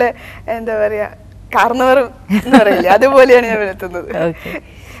നമ്മുടെയൊക്കെ വീട്ടിൽ എന്താ പറയുക, കാർന്നവറും എന്ന് പറയില്ല, അതുപോലെയാണ് ഞാൻ വിലയിരുത്തുന്നത്.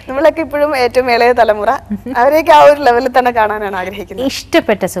 നമ്മളൊക്കെ ഇപ്പോഴും ഏറ്റവും ഇളയ തലമുറ, അവരെയൊക്കെ ആ ഒരു ലെവലിൽ തന്നെ കാണാനാണ് ആഗ്രഹിക്കുന്നത്.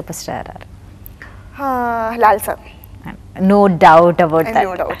 ഇഷ്ടപ്പെട്ട super star Lal sir. No doubt about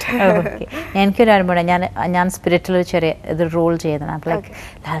that. എനിക്കൊരു അനുഭവം, ഞാൻ സ്പിരിറ്റിൽ ഒരു ചെറിയ ഇത് റോൾ ചെയ്തതാണ്. അപ്പോൾ ലൈക്ക്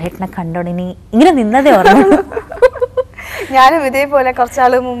ലാലേട്ടനെ കണ്ടോണ്ട് ഇങ്ങനെ നിന്നതേ ഓർമ്മ. ഞാനും ഇതേപോലെ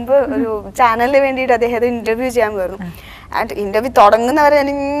കുറച്ചാൾ മുമ്പ് ഒരു ചാനലിന് വേണ്ടിയിട്ട് അദ്ദേഹത്തെ ഇന്റർവ്യൂ ചെയ്യാൻ പോയിരുന്നു. ആൻഡ് ഇന്റർവ്യൂ തുടങ്ങുന്നവരെ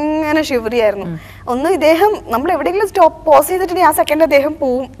ഞാനിങ്ങനെ ഷിവറിയായിരുന്നു. ഒന്നും ഇദ്ദേഹം നമ്മൾ എവിടെയെങ്കിലും സ്റ്റോപ്പ് പോസ് ചെയ്തിട്ടുണ്ടെങ്കിൽ ആ സെക്കൻഡ് അദ്ദേഹം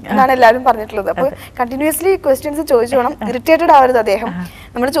പോവും എന്നാണ് എല്ലാവരും പറഞ്ഞിട്ടുള്ളത്. അപ്പോൾ കണ്ടിന്യൂസ്ലി ക്വസ്റ്റ്യൻസ് ചോദിച്ചു വേണം, ഇറിറ്റേറ്റഡ് ആവരുത് അദ്ദേഹം.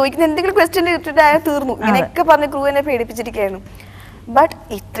 നമ്മൾ ചോദിക്കുന്ന എന്തെങ്കിലും ക്വസ്റ്റ്യൻ ഇറിറ്റേറ്റഡ് ആയാൽ തീർന്നു, ഇങ്ങനെയൊക്കെ പറഞ്ഞ് ക്രൂ എന്നെ പേടിപ്പിച്ചിരിക്കുകയായിരുന്നു. ബട്ട്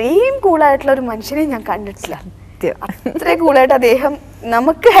ഇത്രയും കൂളായിട്ടുള്ള ഒരു മനുഷ്യനെ ഞാൻ കണ്ടിട്ടില്ല. അത്രയും കൂളായിട്ട് അദ്ദേഹം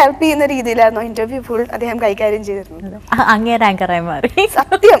നമുക്ക് ഹെൽപ്പ് ചെയ്യുന്ന രീതിയിലായിരുന്നു ഇന്റർവ്യൂ ഫുൾ അദ്ദേഹം കൈകാര്യം ചെയ്തിരുന്നത്.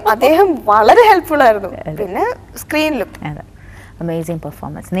 സത്യം, അദ്ദേഹം വളരെ ഹെൽപ്ഫുൾ ആയിരുന്നു. പിന്നെ സ്ക്രീനിലും അമേസിങ്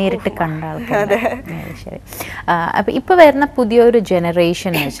പെർഫോമൻസ് നേരിട്ട് കണ്ട ആൾക്കാർ. ശരി. അപ്പോൾ ഇപ്പോൾ വരുന്ന പുതിയൊരു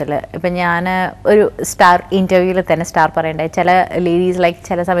ജനറേഷൻ എന്ന് വെച്ചാൽ, ഇപ്പം ഞാൻ ഒരു സ്റ്റാർ ഇൻ്റർവ്യൂവിൽ തന്നെ സ്റ്റാർ പറയണ്ടായി, ചില ലേഡീസ് ലൈക്ക്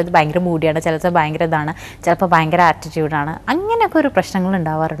ചില സമയത്ത് ഭയങ്കര മൂടിയാണ്, ചില സമയത്ത് ഭയങ്കര ഇതാണ്, ചിലപ്പോൾ ഭയങ്കര ആറ്റിറ്റ്യൂഡാണ്. അങ്ങനെയൊക്കെ ഒരു പ്രശ്നങ്ങൾ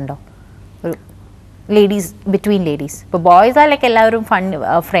ഉണ്ടാവാറുണ്ടോ? ഒരു ലേഡീസ് ബിറ്റ്വീൻ ലേഡീസ്? ഇപ്പോൾ ബോയ്സ് ആയാലൊക്കെ എല്ലാവരും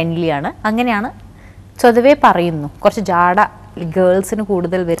ഫ്രണ്ട്ലിയാണ്, അങ്ങനെയാണ് സ്വതവേ പറയുന്നു. കുറച്ച് ജാട ഗേൾസിന്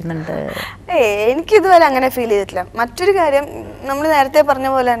കൂടുതൽ വരുന്നുണ്ട്. എനിക്കിതുവരെ അങ്ങനെ ഫീൽ ചെയ്തിട്ടില്ല. മറ്റൊരു കാര്യം, നമ്മൾ നേരത്തെ പറഞ്ഞ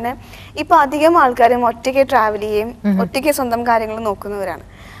പോലെ തന്നെ ഇപ്പൊ അധികം ആൾക്കാരും ഒറ്റയ്ക്ക് ട്രാവൽ ചെയ്യും, ഒറ്റയ്ക്ക് സ്വന്തം കാര്യങ്ങൾ നോക്കുന്നവരാണ്.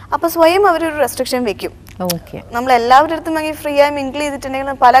 അപ്പൊ സ്വയം അവരൊരു റെസ്ട്രിക്ഷൻ വെക്കും. നമ്മൾ എല്ലാവരുടെ അടുത്തും ഫ്രീ ആയി മിങ്കിൾ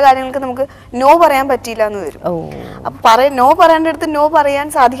ചെയ്തിട്ടുണ്ടെങ്കിൽ പല കാര്യങ്ങൾക്ക് നമുക്ക് നോ പറയാൻ പറ്റിയില്ല എന്ന് വരും. അപ്പൊ നോ പറയേണ്ട അടുത്ത് നോ പറയാൻ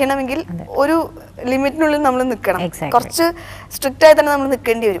സാധിക്കണമെങ്കിൽ ഒരു ലിമിറ്റിനുള്ളിൽ നമ്മൾ നിൽക്കണം. കുറച്ച് സ്ട്രിക്റ്റ് ആയി തന്നെ നമ്മൾ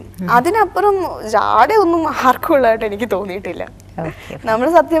നിൽക്കേണ്ടി വരും. അതിനപ്പുറം ജാടയൊന്നും ആർക്കും ഉള്ളതായിട്ട് എനിക്ക് തോന്നിയിട്ടില്ല. നമ്മൾ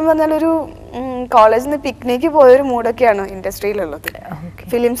സത്യം പറഞ്ഞാൽ ഒരു കോളേജിൽ നിന്ന് പിക്നിക്ക് പോയൊരു മൂഡൊക്കെയാണ് ഇൻഡസ്ട്രിയിലുള്ളത്,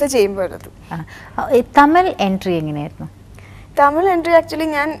 ഫിലിംസ് ചെയ്യുമ്പോഴത്. തമിഴ് എൻട്രി എങ്ങനെയായിരുന്നു? തമിഴ് എൻട്രി ആക്ച്വലി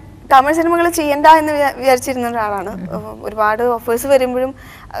ഞാൻ തമിഴ് സിനിമകൾ ചെയ്യണ്ട എന്ന് വിചാരിച്ചിരുന്ന ഒരാളാണ്. ഒരുപാട് ഓഫേഴ്സ് വരുമ്പോഴും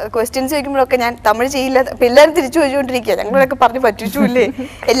ക്വസ്റ്റ്യൻസ് ചോദിക്കുമ്പോഴൊക്കെ ഞാൻ തമിഴ് ചെയ്യില്ല, പിള്ളേർ തിരിച്ചു ചോദിച്ചുകൊണ്ടിരിക്കുക, ഞങ്ങളൊക്കെ പറഞ്ഞ് പറ്റിച്ചില്ലേ,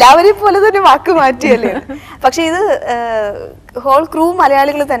 എല്ലാവരെയും പോലെ തന്നെ വാക്ക് മാറ്റിയല്ലേ. പക്ഷെ ഇത് ഹോൾ ക്രൂ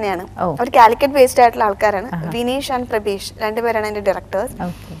മലയാളികൾ തന്നെയാണ്. അവർ കാലിക്കറ്റ് ബേസ്ഡ് ആയിട്ടുള്ള ആൾക്കാരാണ്. വിനീഷ് ആൻഡ് പ്രബീഷ് രണ്ടുപേരാണ് എൻ്റെ ഡയറക്ടേഴ്സ്.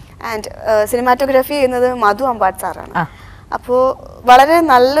 ആൻഡ് സിനിമാറ്റോഗ്രാഫി ചെയ്യുന്നത് മധു അമ്പാട്ട് സാറാണ്. അപ്പോൾ വളരെ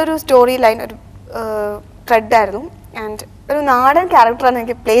നല്ലൊരു സ്റ്റോറി ലൈൻ, ഒരു ത്രെഡായിരുന്നു. ആൻഡ് ഒരു നാടൻ ക്യാരക്ടറാണ്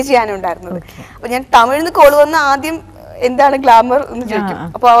എനിക്ക് പ്ലേ ചെയ്യാനുണ്ടായിരുന്നത്. അപ്പൊ ഞാൻ തമിഴിൽ നിന്ന് കോൾ വന്ന ആദ്യം എന്താണ് ഗ്ലാമർ എന്ന് ചോദിക്കും.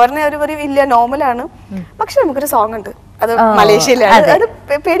 അപ്പൊ അവരുടെ ഒരു പറയും ഇല്ല നോർമലാണ്, പക്ഷെ നമുക്കൊരു സോങ് ഉണ്ട്, അത് മലേഷ്യയിലാണ്, അത്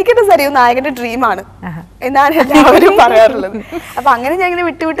പേടിക്കേണ്ട സരിയും നായകന്റെ ഡ്രീമാണ് എന്നാണ് എല്ലാവരും പറയാറുള്ളത്. അപ്പൊ അങ്ങനെ ഞാൻ ഇങ്ങനെ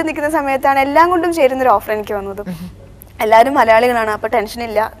വിട്ടുവിട്ട് നിൽക്കുന്ന സമയത്താണ് എല്ലാം കൊണ്ടും ചേരുന്ന ഒരു ഓഫർ എനിക്ക് വന്നത്. എല്ലാവരും മലയാളികളാണ്, അപ്പൊ ടെൻഷൻ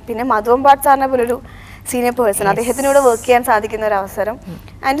ഇല്ല. പിന്നെ മധുവമ്പാട്ട് സാറിനെ പോലെ ഒരു സീനിയർ പേഴ്സൺ, അദ്ദേഹത്തിനൂടെ വർക്ക് ചെയ്യാൻ സാധിക്കുന്ന ഒരു അവസരം.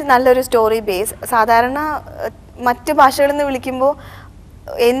 ആൻഡ് നല്ലൊരു സ്റ്റോറി ബേസ്. സാധാരണ മറ്റ് ഭാഷകളിൽ നിന്ന് വിളിക്കുമ്പോൾ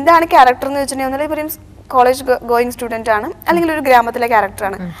എന്താണ് ക്യാരക്ടർ എന്ന് വെച്ചിട്ടുണ്ടെങ്കിൽ ഒന്നുമില്ല പറയും കോളേജ് ഗോയിങ് സ്റ്റുഡൻ്റ് ആണ്, അല്ലെങ്കിൽ ഒരു ഗ്രാമത്തിലെ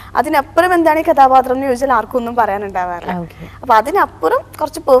ക്യാരക്ടറാണ്. അതിനപ്പുറം എന്താണ് ഈ കഥാപാത്രം എന്ന് ചോദിച്ചാൽ ആർക്കും ഒന്നും പറയാനുണ്ടാവാറില്ല. അപ്പൊ അതിനപ്പുറം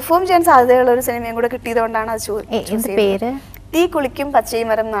കുറച്ച് പെർഫോം ചെയ്യാൻ സാധ്യതയുള്ള ഒരു സിനിമയും കൂടെ കിട്ടിയതുകൊണ്ടാണ് അത് ചോദിച്ചത്. തീ കുളിക്കും പച്ചയും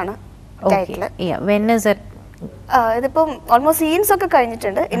മരം എന്നാണ് ടൈറ്റിൽ. ഇതിപ്പം ഓൾമോസ്റ്റ് സീൻസ് ഒക്കെ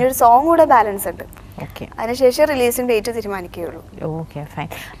കഴിഞ്ഞിട്ടുണ്ട്, ഇനി ഒരു സോങ് കൂടെ ബാലൻസ് ഉണ്ട്. അതിനുശേഷം റിലീസിംഗ് ഡേറ്റ് തീരുമാനിക്കുകയുള്ളൂ.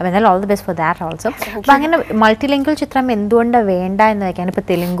 അങ്ങനെ മൾട്ടിലിംഗ്വൽ ചിത്രം എന്തുകൊണ്ടാണ് വേണ്ട എന്ന് വെക്കാൻ? ഇപ്പൊ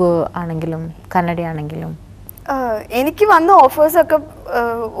തെലുങ്ക് ആണെങ്കിലും കന്നഡ ആണെങ്കിലും എനിക്ക് വന്ന ഓഫേഴ്സ് ഒക്കെ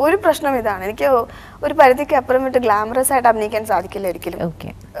ഒരു പ്രശ്നം ഇതാണ്, എനിക്ക് ഒരു പരിധിക്ക് അപ്പുറം വിട്ട് ഗ്ലാമറസ് ആയിട്ട് അഭിനയിക്കാൻ സാധിക്കില്ല ഒരിക്കലും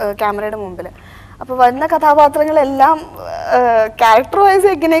ക്യാമറയുടെ മുമ്പിൽ. അപ്പൊ വരുന്ന കഥാപാത്രങ്ങളെല്ലാം ക്യാരക്ടർ വൈസ്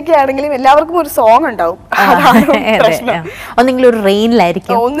എങ്ങനെയൊക്കെ ആണെങ്കിലും എല്ലാവർക്കും ഒരു സോങ് ഉണ്ടാവും. ഒന്നെങ്കിലും ഒരു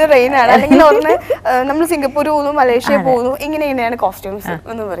റെയിനിലായിരിക്കും, ഒന്ന് റെയിനാണ്, അല്ലെങ്കിൽ ഒന്ന് നമ്മൾ സിംഗപ്പൂർ പോകുന്നു, മലേഷ്യ പോകുന്നു, ഇങ്ങനെയാണ് കോസ്റ്റ്യൂംസ്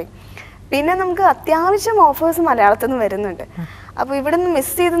എന്ന് പറയും. പിന്നെ നമുക്ക് അത്യാവശ്യം ഓഫേഴ്സ് മലയാളത്തിൽ നിന്ന് വരുന്നുണ്ട്. അപ്പൊ ഇവിടെ നിന്ന്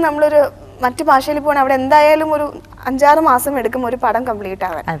മിസ് ചെയ്ത് നമ്മളൊരു മറ്റു ഭാഷയിൽ പോകണം, അവിടെ എന്തായാലും ഒരു 5-6 മാസം എടുക്കും ഒരു പടം കംപ്ലീറ്റ്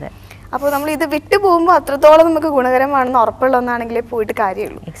ആവാൻ. അപ്പോൾ നമ്മൾ ഇത് വിട്ടു പോകുമ്പോൾ അത്രത്തോളം നമുക്ക് ഗുണകരമാണെന്ന് ഉറപ്പുള്ള ഒന്നാണെങ്കിലേ പോയിട്ട്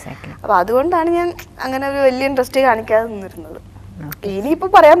കാര്യമുള്ളൂ. അപ്പൊ അതുകൊണ്ടാണ് ഞാൻ അങ്ങനെ ഒരു വലിയ ഇൻട്രസ്റ്റ് കാണിക്കാതെ നിന്നിരുന്നത്. ഇനിയിപ്പോ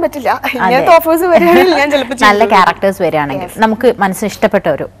പറയാൻ പറ്റില്ല, ഇങ്ങനത്തെ ഓഫേഴ്സ് വരികയാണെങ്കിൽ ഞാൻ ചിലപ്പോൾ നല്ല ക്യാരക്ടേഴ്സ് വരികയാണെങ്കിൽ, നമുക്ക് മനസ്സിന് ഇഷ്ടപ്പെട്ട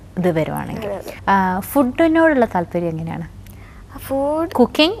ഒരു ഇത് വരുവാണെങ്കിൽ. ഫുഡിനോടുള്ള താല്പര്യം എങ്ങനെയാണ്? ഫുഡ്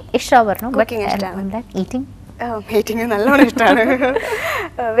കുക്കിംഗ് ഇഷ്ടമാണ്, ഈറ്റിംഗ് നല്ലോണം ഇഷ്ടമാണ്.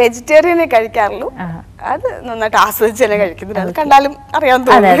 വെജിറ്റേറിയനെ കഴിക്കാറുള്ളൂ, അത് നന്നായിട്ട് ആസ്വദിച്ച് തന്നെ കഴിക്കുന്നുണ്ട്. അത് കണ്ടാലും അറിയാൻ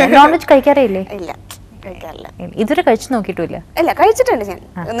തോന്നുന്നു. Non veg കഴിക്കാറില്ലേ? ഇല്ല, കഴിക്കാറില്ല. ഇതുവരെ കഴിച്ചു നോക്കിയിട്ടില്ല? ഇല്ല, കഴിച്ചിട്ടുണ്ട്, ഞാൻ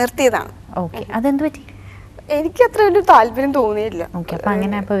നിർത്തിയതാണ്. ഓക്കെ, അതെന്ത് പറ്റി? എനിക്ക് അത്ര ഒരു താല്പര്യം തോന്നിയില്ല. ഓക്കെ, അപ്പൊ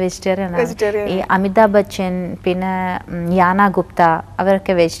അങ്ങനെ ഇപ്പൊ വെജിറ്റേറിയൻ. ഈ അമിതാഭ് ബച്ചൻ പിന്നെ യാന ഗുപ്ത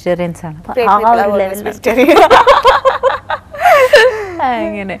അവരൊക്കെ വെജിറ്റേറിയൻസ് ആണ്.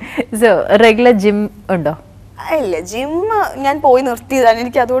 അങ്ങനെ റെഗുലർ ജിം ഉണ്ടോ? ഇല്ല, ജിം ഞാൻ പോയി നിർത്തിയതാണ്.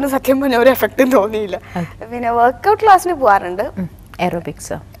 എനിക്ക് അതുകൊണ്ട് സത്യം പറഞ്ഞ ഒരു എഫക്റ്റും തോന്നിയില്ല. പിന്നെ വർക്ക്ഔട്ട് ക്ലാസ്സിന് പോകാറുണ്ട്,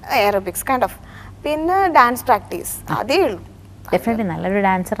 എയറോബിക്സ് കൈൻഡ് ഓഫ്. പിന്നെ ഡാൻസ് പ്രാക്ടീസ്, അതേ ഉള്ളൂ. ഡെഫിനറ്റ്ലി നല്ലൊരു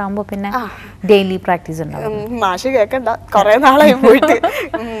ഡാൻസർ ആകുമ്പോൾ പിന്നെ ഡെയിലി പ്രാക്ടീസ് ഉണ്ടാവും. മാഷ് കേൾക്കണ്ട, കുറെ നാളായി പോയിട്ട്.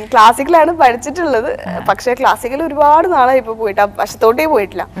 ക്ലാസിക്കലാണ് പഠിച്ചിട്ടുള്ളത്, പക്ഷെ ക്ലാസിക്കൽ ഒരുപാട് നാളായി ഇപ്പൊ പോയിട്ട്, വശത്തോട്ടേ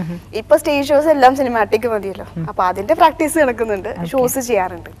പോയിട്ടില്ല. ഇപ്പൊ സ്റ്റേജ് ഷോസ് എല്ലാം സിനിമാറ്റിക് മതിയല്ലോ, അപ്പൊ അതിന്റെ പ്രാക്ടീസ് നടക്കുന്നുണ്ട്, ഷോസ്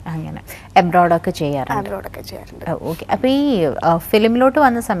ചെയ്യാറുണ്ട്. അങ്ങനെ അബ്രോഡൊക്കെ ചെയ്യാറുണ്ട്. ഓക്കെ, അപ്പൊ ഈ ഫിലിമിലോട്ട്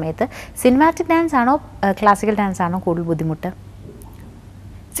വന്ന സമയത്ത് സിനിമാറ്റിക് ഡാൻസ് ആണോ ക്ലാസിക്കൽ ഡാൻസ് ആണോ കൂടുതൽ ബുദ്ധിമുട്ട്?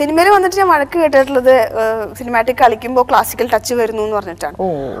 സിനിമയിൽ വന്നിട്ട് ഞാൻ വഴക്ക് കേട്ടിട്ടുള്ളത് സിനിമാറ്റിക് കളിക്കുമ്പോൾ ക്ലാസിക്കൽ ടച്ച് വരുന്നു എന്ന് പറഞ്ഞിട്ടാണ്.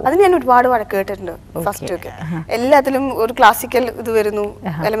 അത് ഞാൻ ഒരുപാട് വഴക്ക് കേട്ടിട്ടുണ്ട് ഫസ്റ്റ് ഒക്കെ. എല്ലാത്തിലും ഒരു ക്ലാസിക്കൽ ഇത് വരുന്നു,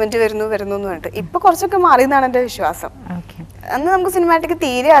 എലമെന്റ് വരുന്നു എന്ന് പറഞ്ഞിട്ട്. ഇപ്പൊ കുറച്ചൊക്കെ മാറിയെന്നാണ് എന്റെ വിശ്വാസം. അന്ന് നമുക്ക് സിനിമാറ്റിക്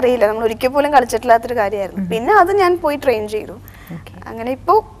തീരെ അറിയില്ല, നമ്മൾ ഒരിക്കൽ പോലും കളിച്ചിട്ടില്ലാത്തൊരു കാര്യമായിരുന്നു. പിന്നെ അത് ഞാൻ പോയി ട്രെയിൻ ചെയ്തു, അങ്ങനെ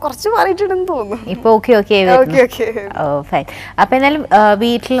ഇപ്പൊ കുറച്ച് മാറിയിട്ടുണ്ടെന്ന് തോന്നുന്നു. ഇപ്പൊ അപ്പൊ എന്നാലും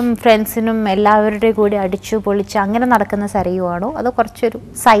വീട്ടിലും ഫ്രണ്ട്സിനും എല്ലാവരുടെയും കൂടി അടിച്ചു പൊളിച്ച് അങ്ങനെ നടക്കുന്ന സരയു ആണോ അതോ കുറച്ചൊരു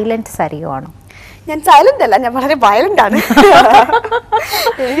സൈലന്റ് സരയു ആണോ? ഞാൻ സൈലന്റ് അല്ല, ഞാൻ വളരെ വയലന്റ് ആണ്.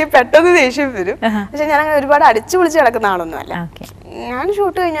 എനിക്ക് പെട്ടെന്ന് ദേഷ്യം വരും. പക്ഷെ ഞാൻ അങ്ങനെ ഒരുപാട് അടിച്ചു പൊളിച്ച് കിടക്കുന്ന ആളൊന്നുമല്ല. ഞാൻ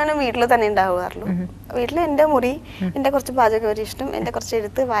ഷൂട്ട് കഴിഞ്ഞാലും വീട്ടിൽ തന്നെ ഉണ്ടാവാറുള്ളൂ. വീട്ടിൽ എൻ്റെ മുറി, എൻ്റെ കുറച്ച് പാചകം ഇഷ്ടം, എൻ്റെ കുറച്ച്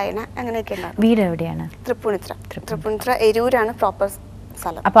എഴുത്ത്, വായന, അങ്ങനെയൊക്കെ ഉണ്ടാവും. വീട് എവിടെയാണ്? തൃപ്പൂണിത്തുറ എരൂരാണ് പ്രോപ്പർ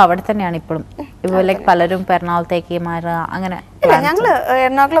സ്ഥലം. അപ്പൊ അവിടെ തന്നെയാണ് ഇപ്പോഴും? ഇതുപോലെ പലരും എറണാകുളത്തേക്ക് മാറുക അങ്ങനെ? ഞങ്ങള്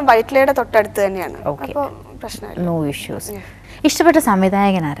എറണാകുളം വൈറ്റ്ലയുടെ തൊട്ടടുത്ത് തന്നെയാണ്. അപ്പോൾ പ്രശ്നമില്ല, നോ ഇഷ്യൂസ്. ഇഷ്ടപ്പെട്ട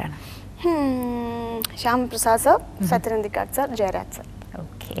സംവിധായകൻ ആരാണ്? Shyam Prasad sir, Sathyan Anthikad sir, Jayaraj sir.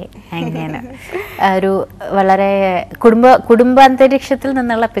 Okay, അങ്ങനെ ഒരു വളരെ കുടുംബാന്തരീക്ഷത്തിൽ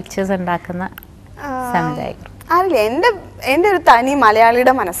നിന്നുള്ള പിക്ചേഴ്സ് ഉണ്ടാക്കുന്ന സംവിധായകർ അറിയില്ല. എൻ്റെ ഒരു തനി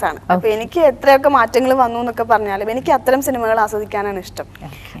മലയാളിയുടെ മനസ്സാണ്. അപ്പൊ എനിക്ക് എത്രയൊക്കെ മാറ്റങ്ങൾ വന്നു എന്നൊക്കെ പറഞ്ഞാലും എനിക്ക് അത്തരം സിനിമകൾ ആസ്വദിക്കാനാണ് ഇഷ്ടം.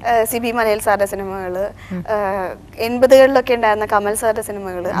 CB മലയാൽ സാറിന്റെ സിനിമകൾ, 80കളിലൊക്കെ ഉണ്ടായിരുന്ന കമൽ സാറിന്റെ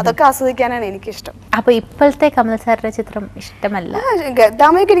സിനിമകൾ, അതൊക്കെ ആസ്വദിക്കാനാണ് എനിക്കിഷ്ടം. അപ്പൊ ഇപ്പോഴത്തെ കമൽ സാറിന്റെ ചിത്രം ഇഷ്ടമല്ല?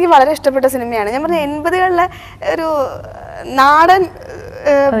 ഗദ്ദാമയൊക്കെ എനിക്ക് വളരെ ഇഷ്ടപ്പെട്ട സിനിമയാണ്. ഞാൻ പറഞ്ഞ 80കളിലെ ഒരു നാടൻ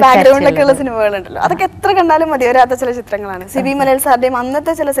ബാക്ക്ഗ്രൗണ്ടിലൊക്കെ ഉള്ള സിനിമകളുണ്ടല്ലോ, അതൊക്കെ എത്ര കണ്ടാലും മതി വരാത്ത ചില ചിത്രങ്ങളാണ്. CB മലയാൽ സാറിന്റെയും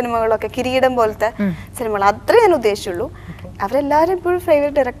അന്നത്തെ ചില സിനിമകളൊക്കെ, കിരീടം പോലത്തെ സിനിമകൾ, അത്രേ ഞാൻ ഉദ്ദേശിച്ചുള്ളൂ. അവരെല്ലാവരും ഇപ്പോഴും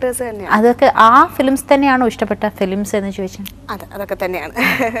ഫേവറേറ്റ് ഡയറക്ടേഴ്സ് തന്നെയാണ്. അതൊക്കെ ആ ഫിലിംസ് തന്നെയാണോ ഇഷ്ടപ്പെട്ട ഫിലിംസ് എന്ന് ചോദിച്ചാൽ? അതെ, അതൊക്കെ തന്നെയാണ്.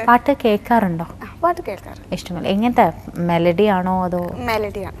 പാട്ട് കേൾക്കാറുണ്ടോ? പാട്ട് കേൾക്കാറ് ഇഷ്ടമല്ല. എങ്ങനത്തെ മെലഡി ആണോ അതോ?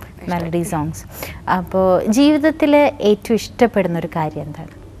 മെലഡിയാണ്, മെലഡി സോങ്സ്. അപ്പോൾ ജീവിതത്തിൽ ഏറ്റവും ഇഷ്ടപ്പെടുന്ന ഒരു കാര്യം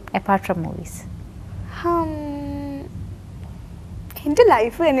എന്താണ് അപ്പാർട്ട് ഫ്രം മൂവീസ്? എൻ്റെ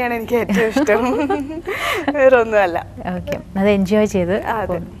ലൈഫ് തന്നെയാണ് എനിക്ക് ഏറ്റവും ഇഷ്ടം, വേറെ ഒന്നുമല്ല. ഓക്കെ, അത് എൻജോയ് ചെയ്ത്.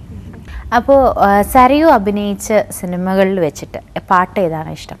 അപ്പോൾ സരയു അഭിനയിച്ച സിനിമകളിൽ വെച്ചിട്ട് പാട്ട് ഏതാണ്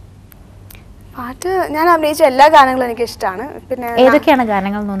ഇഷ്ടം? പാട്ട് ഞാൻ അഭിനയിച്ച എല്ലാ ഗാനങ്ങളും എനിക്ക് ഇഷ്ടമാണ്. പിന്നെ ഏതൊക്കെയാണ്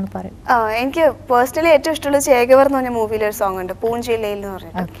ഗാനങ്ങൾ എന്നൊന്ന് പറയും? എനിക്ക് പേഴ്സണലി ഏറ്റവും ഇഷ്ടമുള്ള ചേകവർ എന്ന് പറഞ്ഞ മൂവിയിലൊരു സോങ് ഉണ്ട്, പൂഞ്ചില്ലയിൽ എന്ന്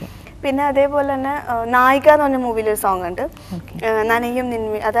പറഞ്ഞിട്ട്. പിന്നെ അതേപോലെ തന്നെ നായിക എന്ന് പറഞ്ഞ മൂവിയിലൊരു സോങ് ഉണ്ട്, നനയും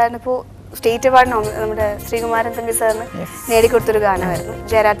നിന്മി. അതാണ് ഇപ്പോൾ സ്റ്റേറ്റ് അവാർഡ് നമ്മുടെ ശ്രീകുമാരൻ തമ്പി സാറിന് നേടിക്കൊടുത്തൊരു ഗാനമായിരുന്നു,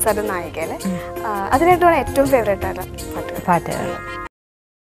 ജയരാജ് സാറിന്റെ നായികയിലെ. അതിനായിട്ടാണ് ഏറ്റവും ഫേവറേറ്റ് ആയിട്ടുള്ള പാട്ടുകൾ.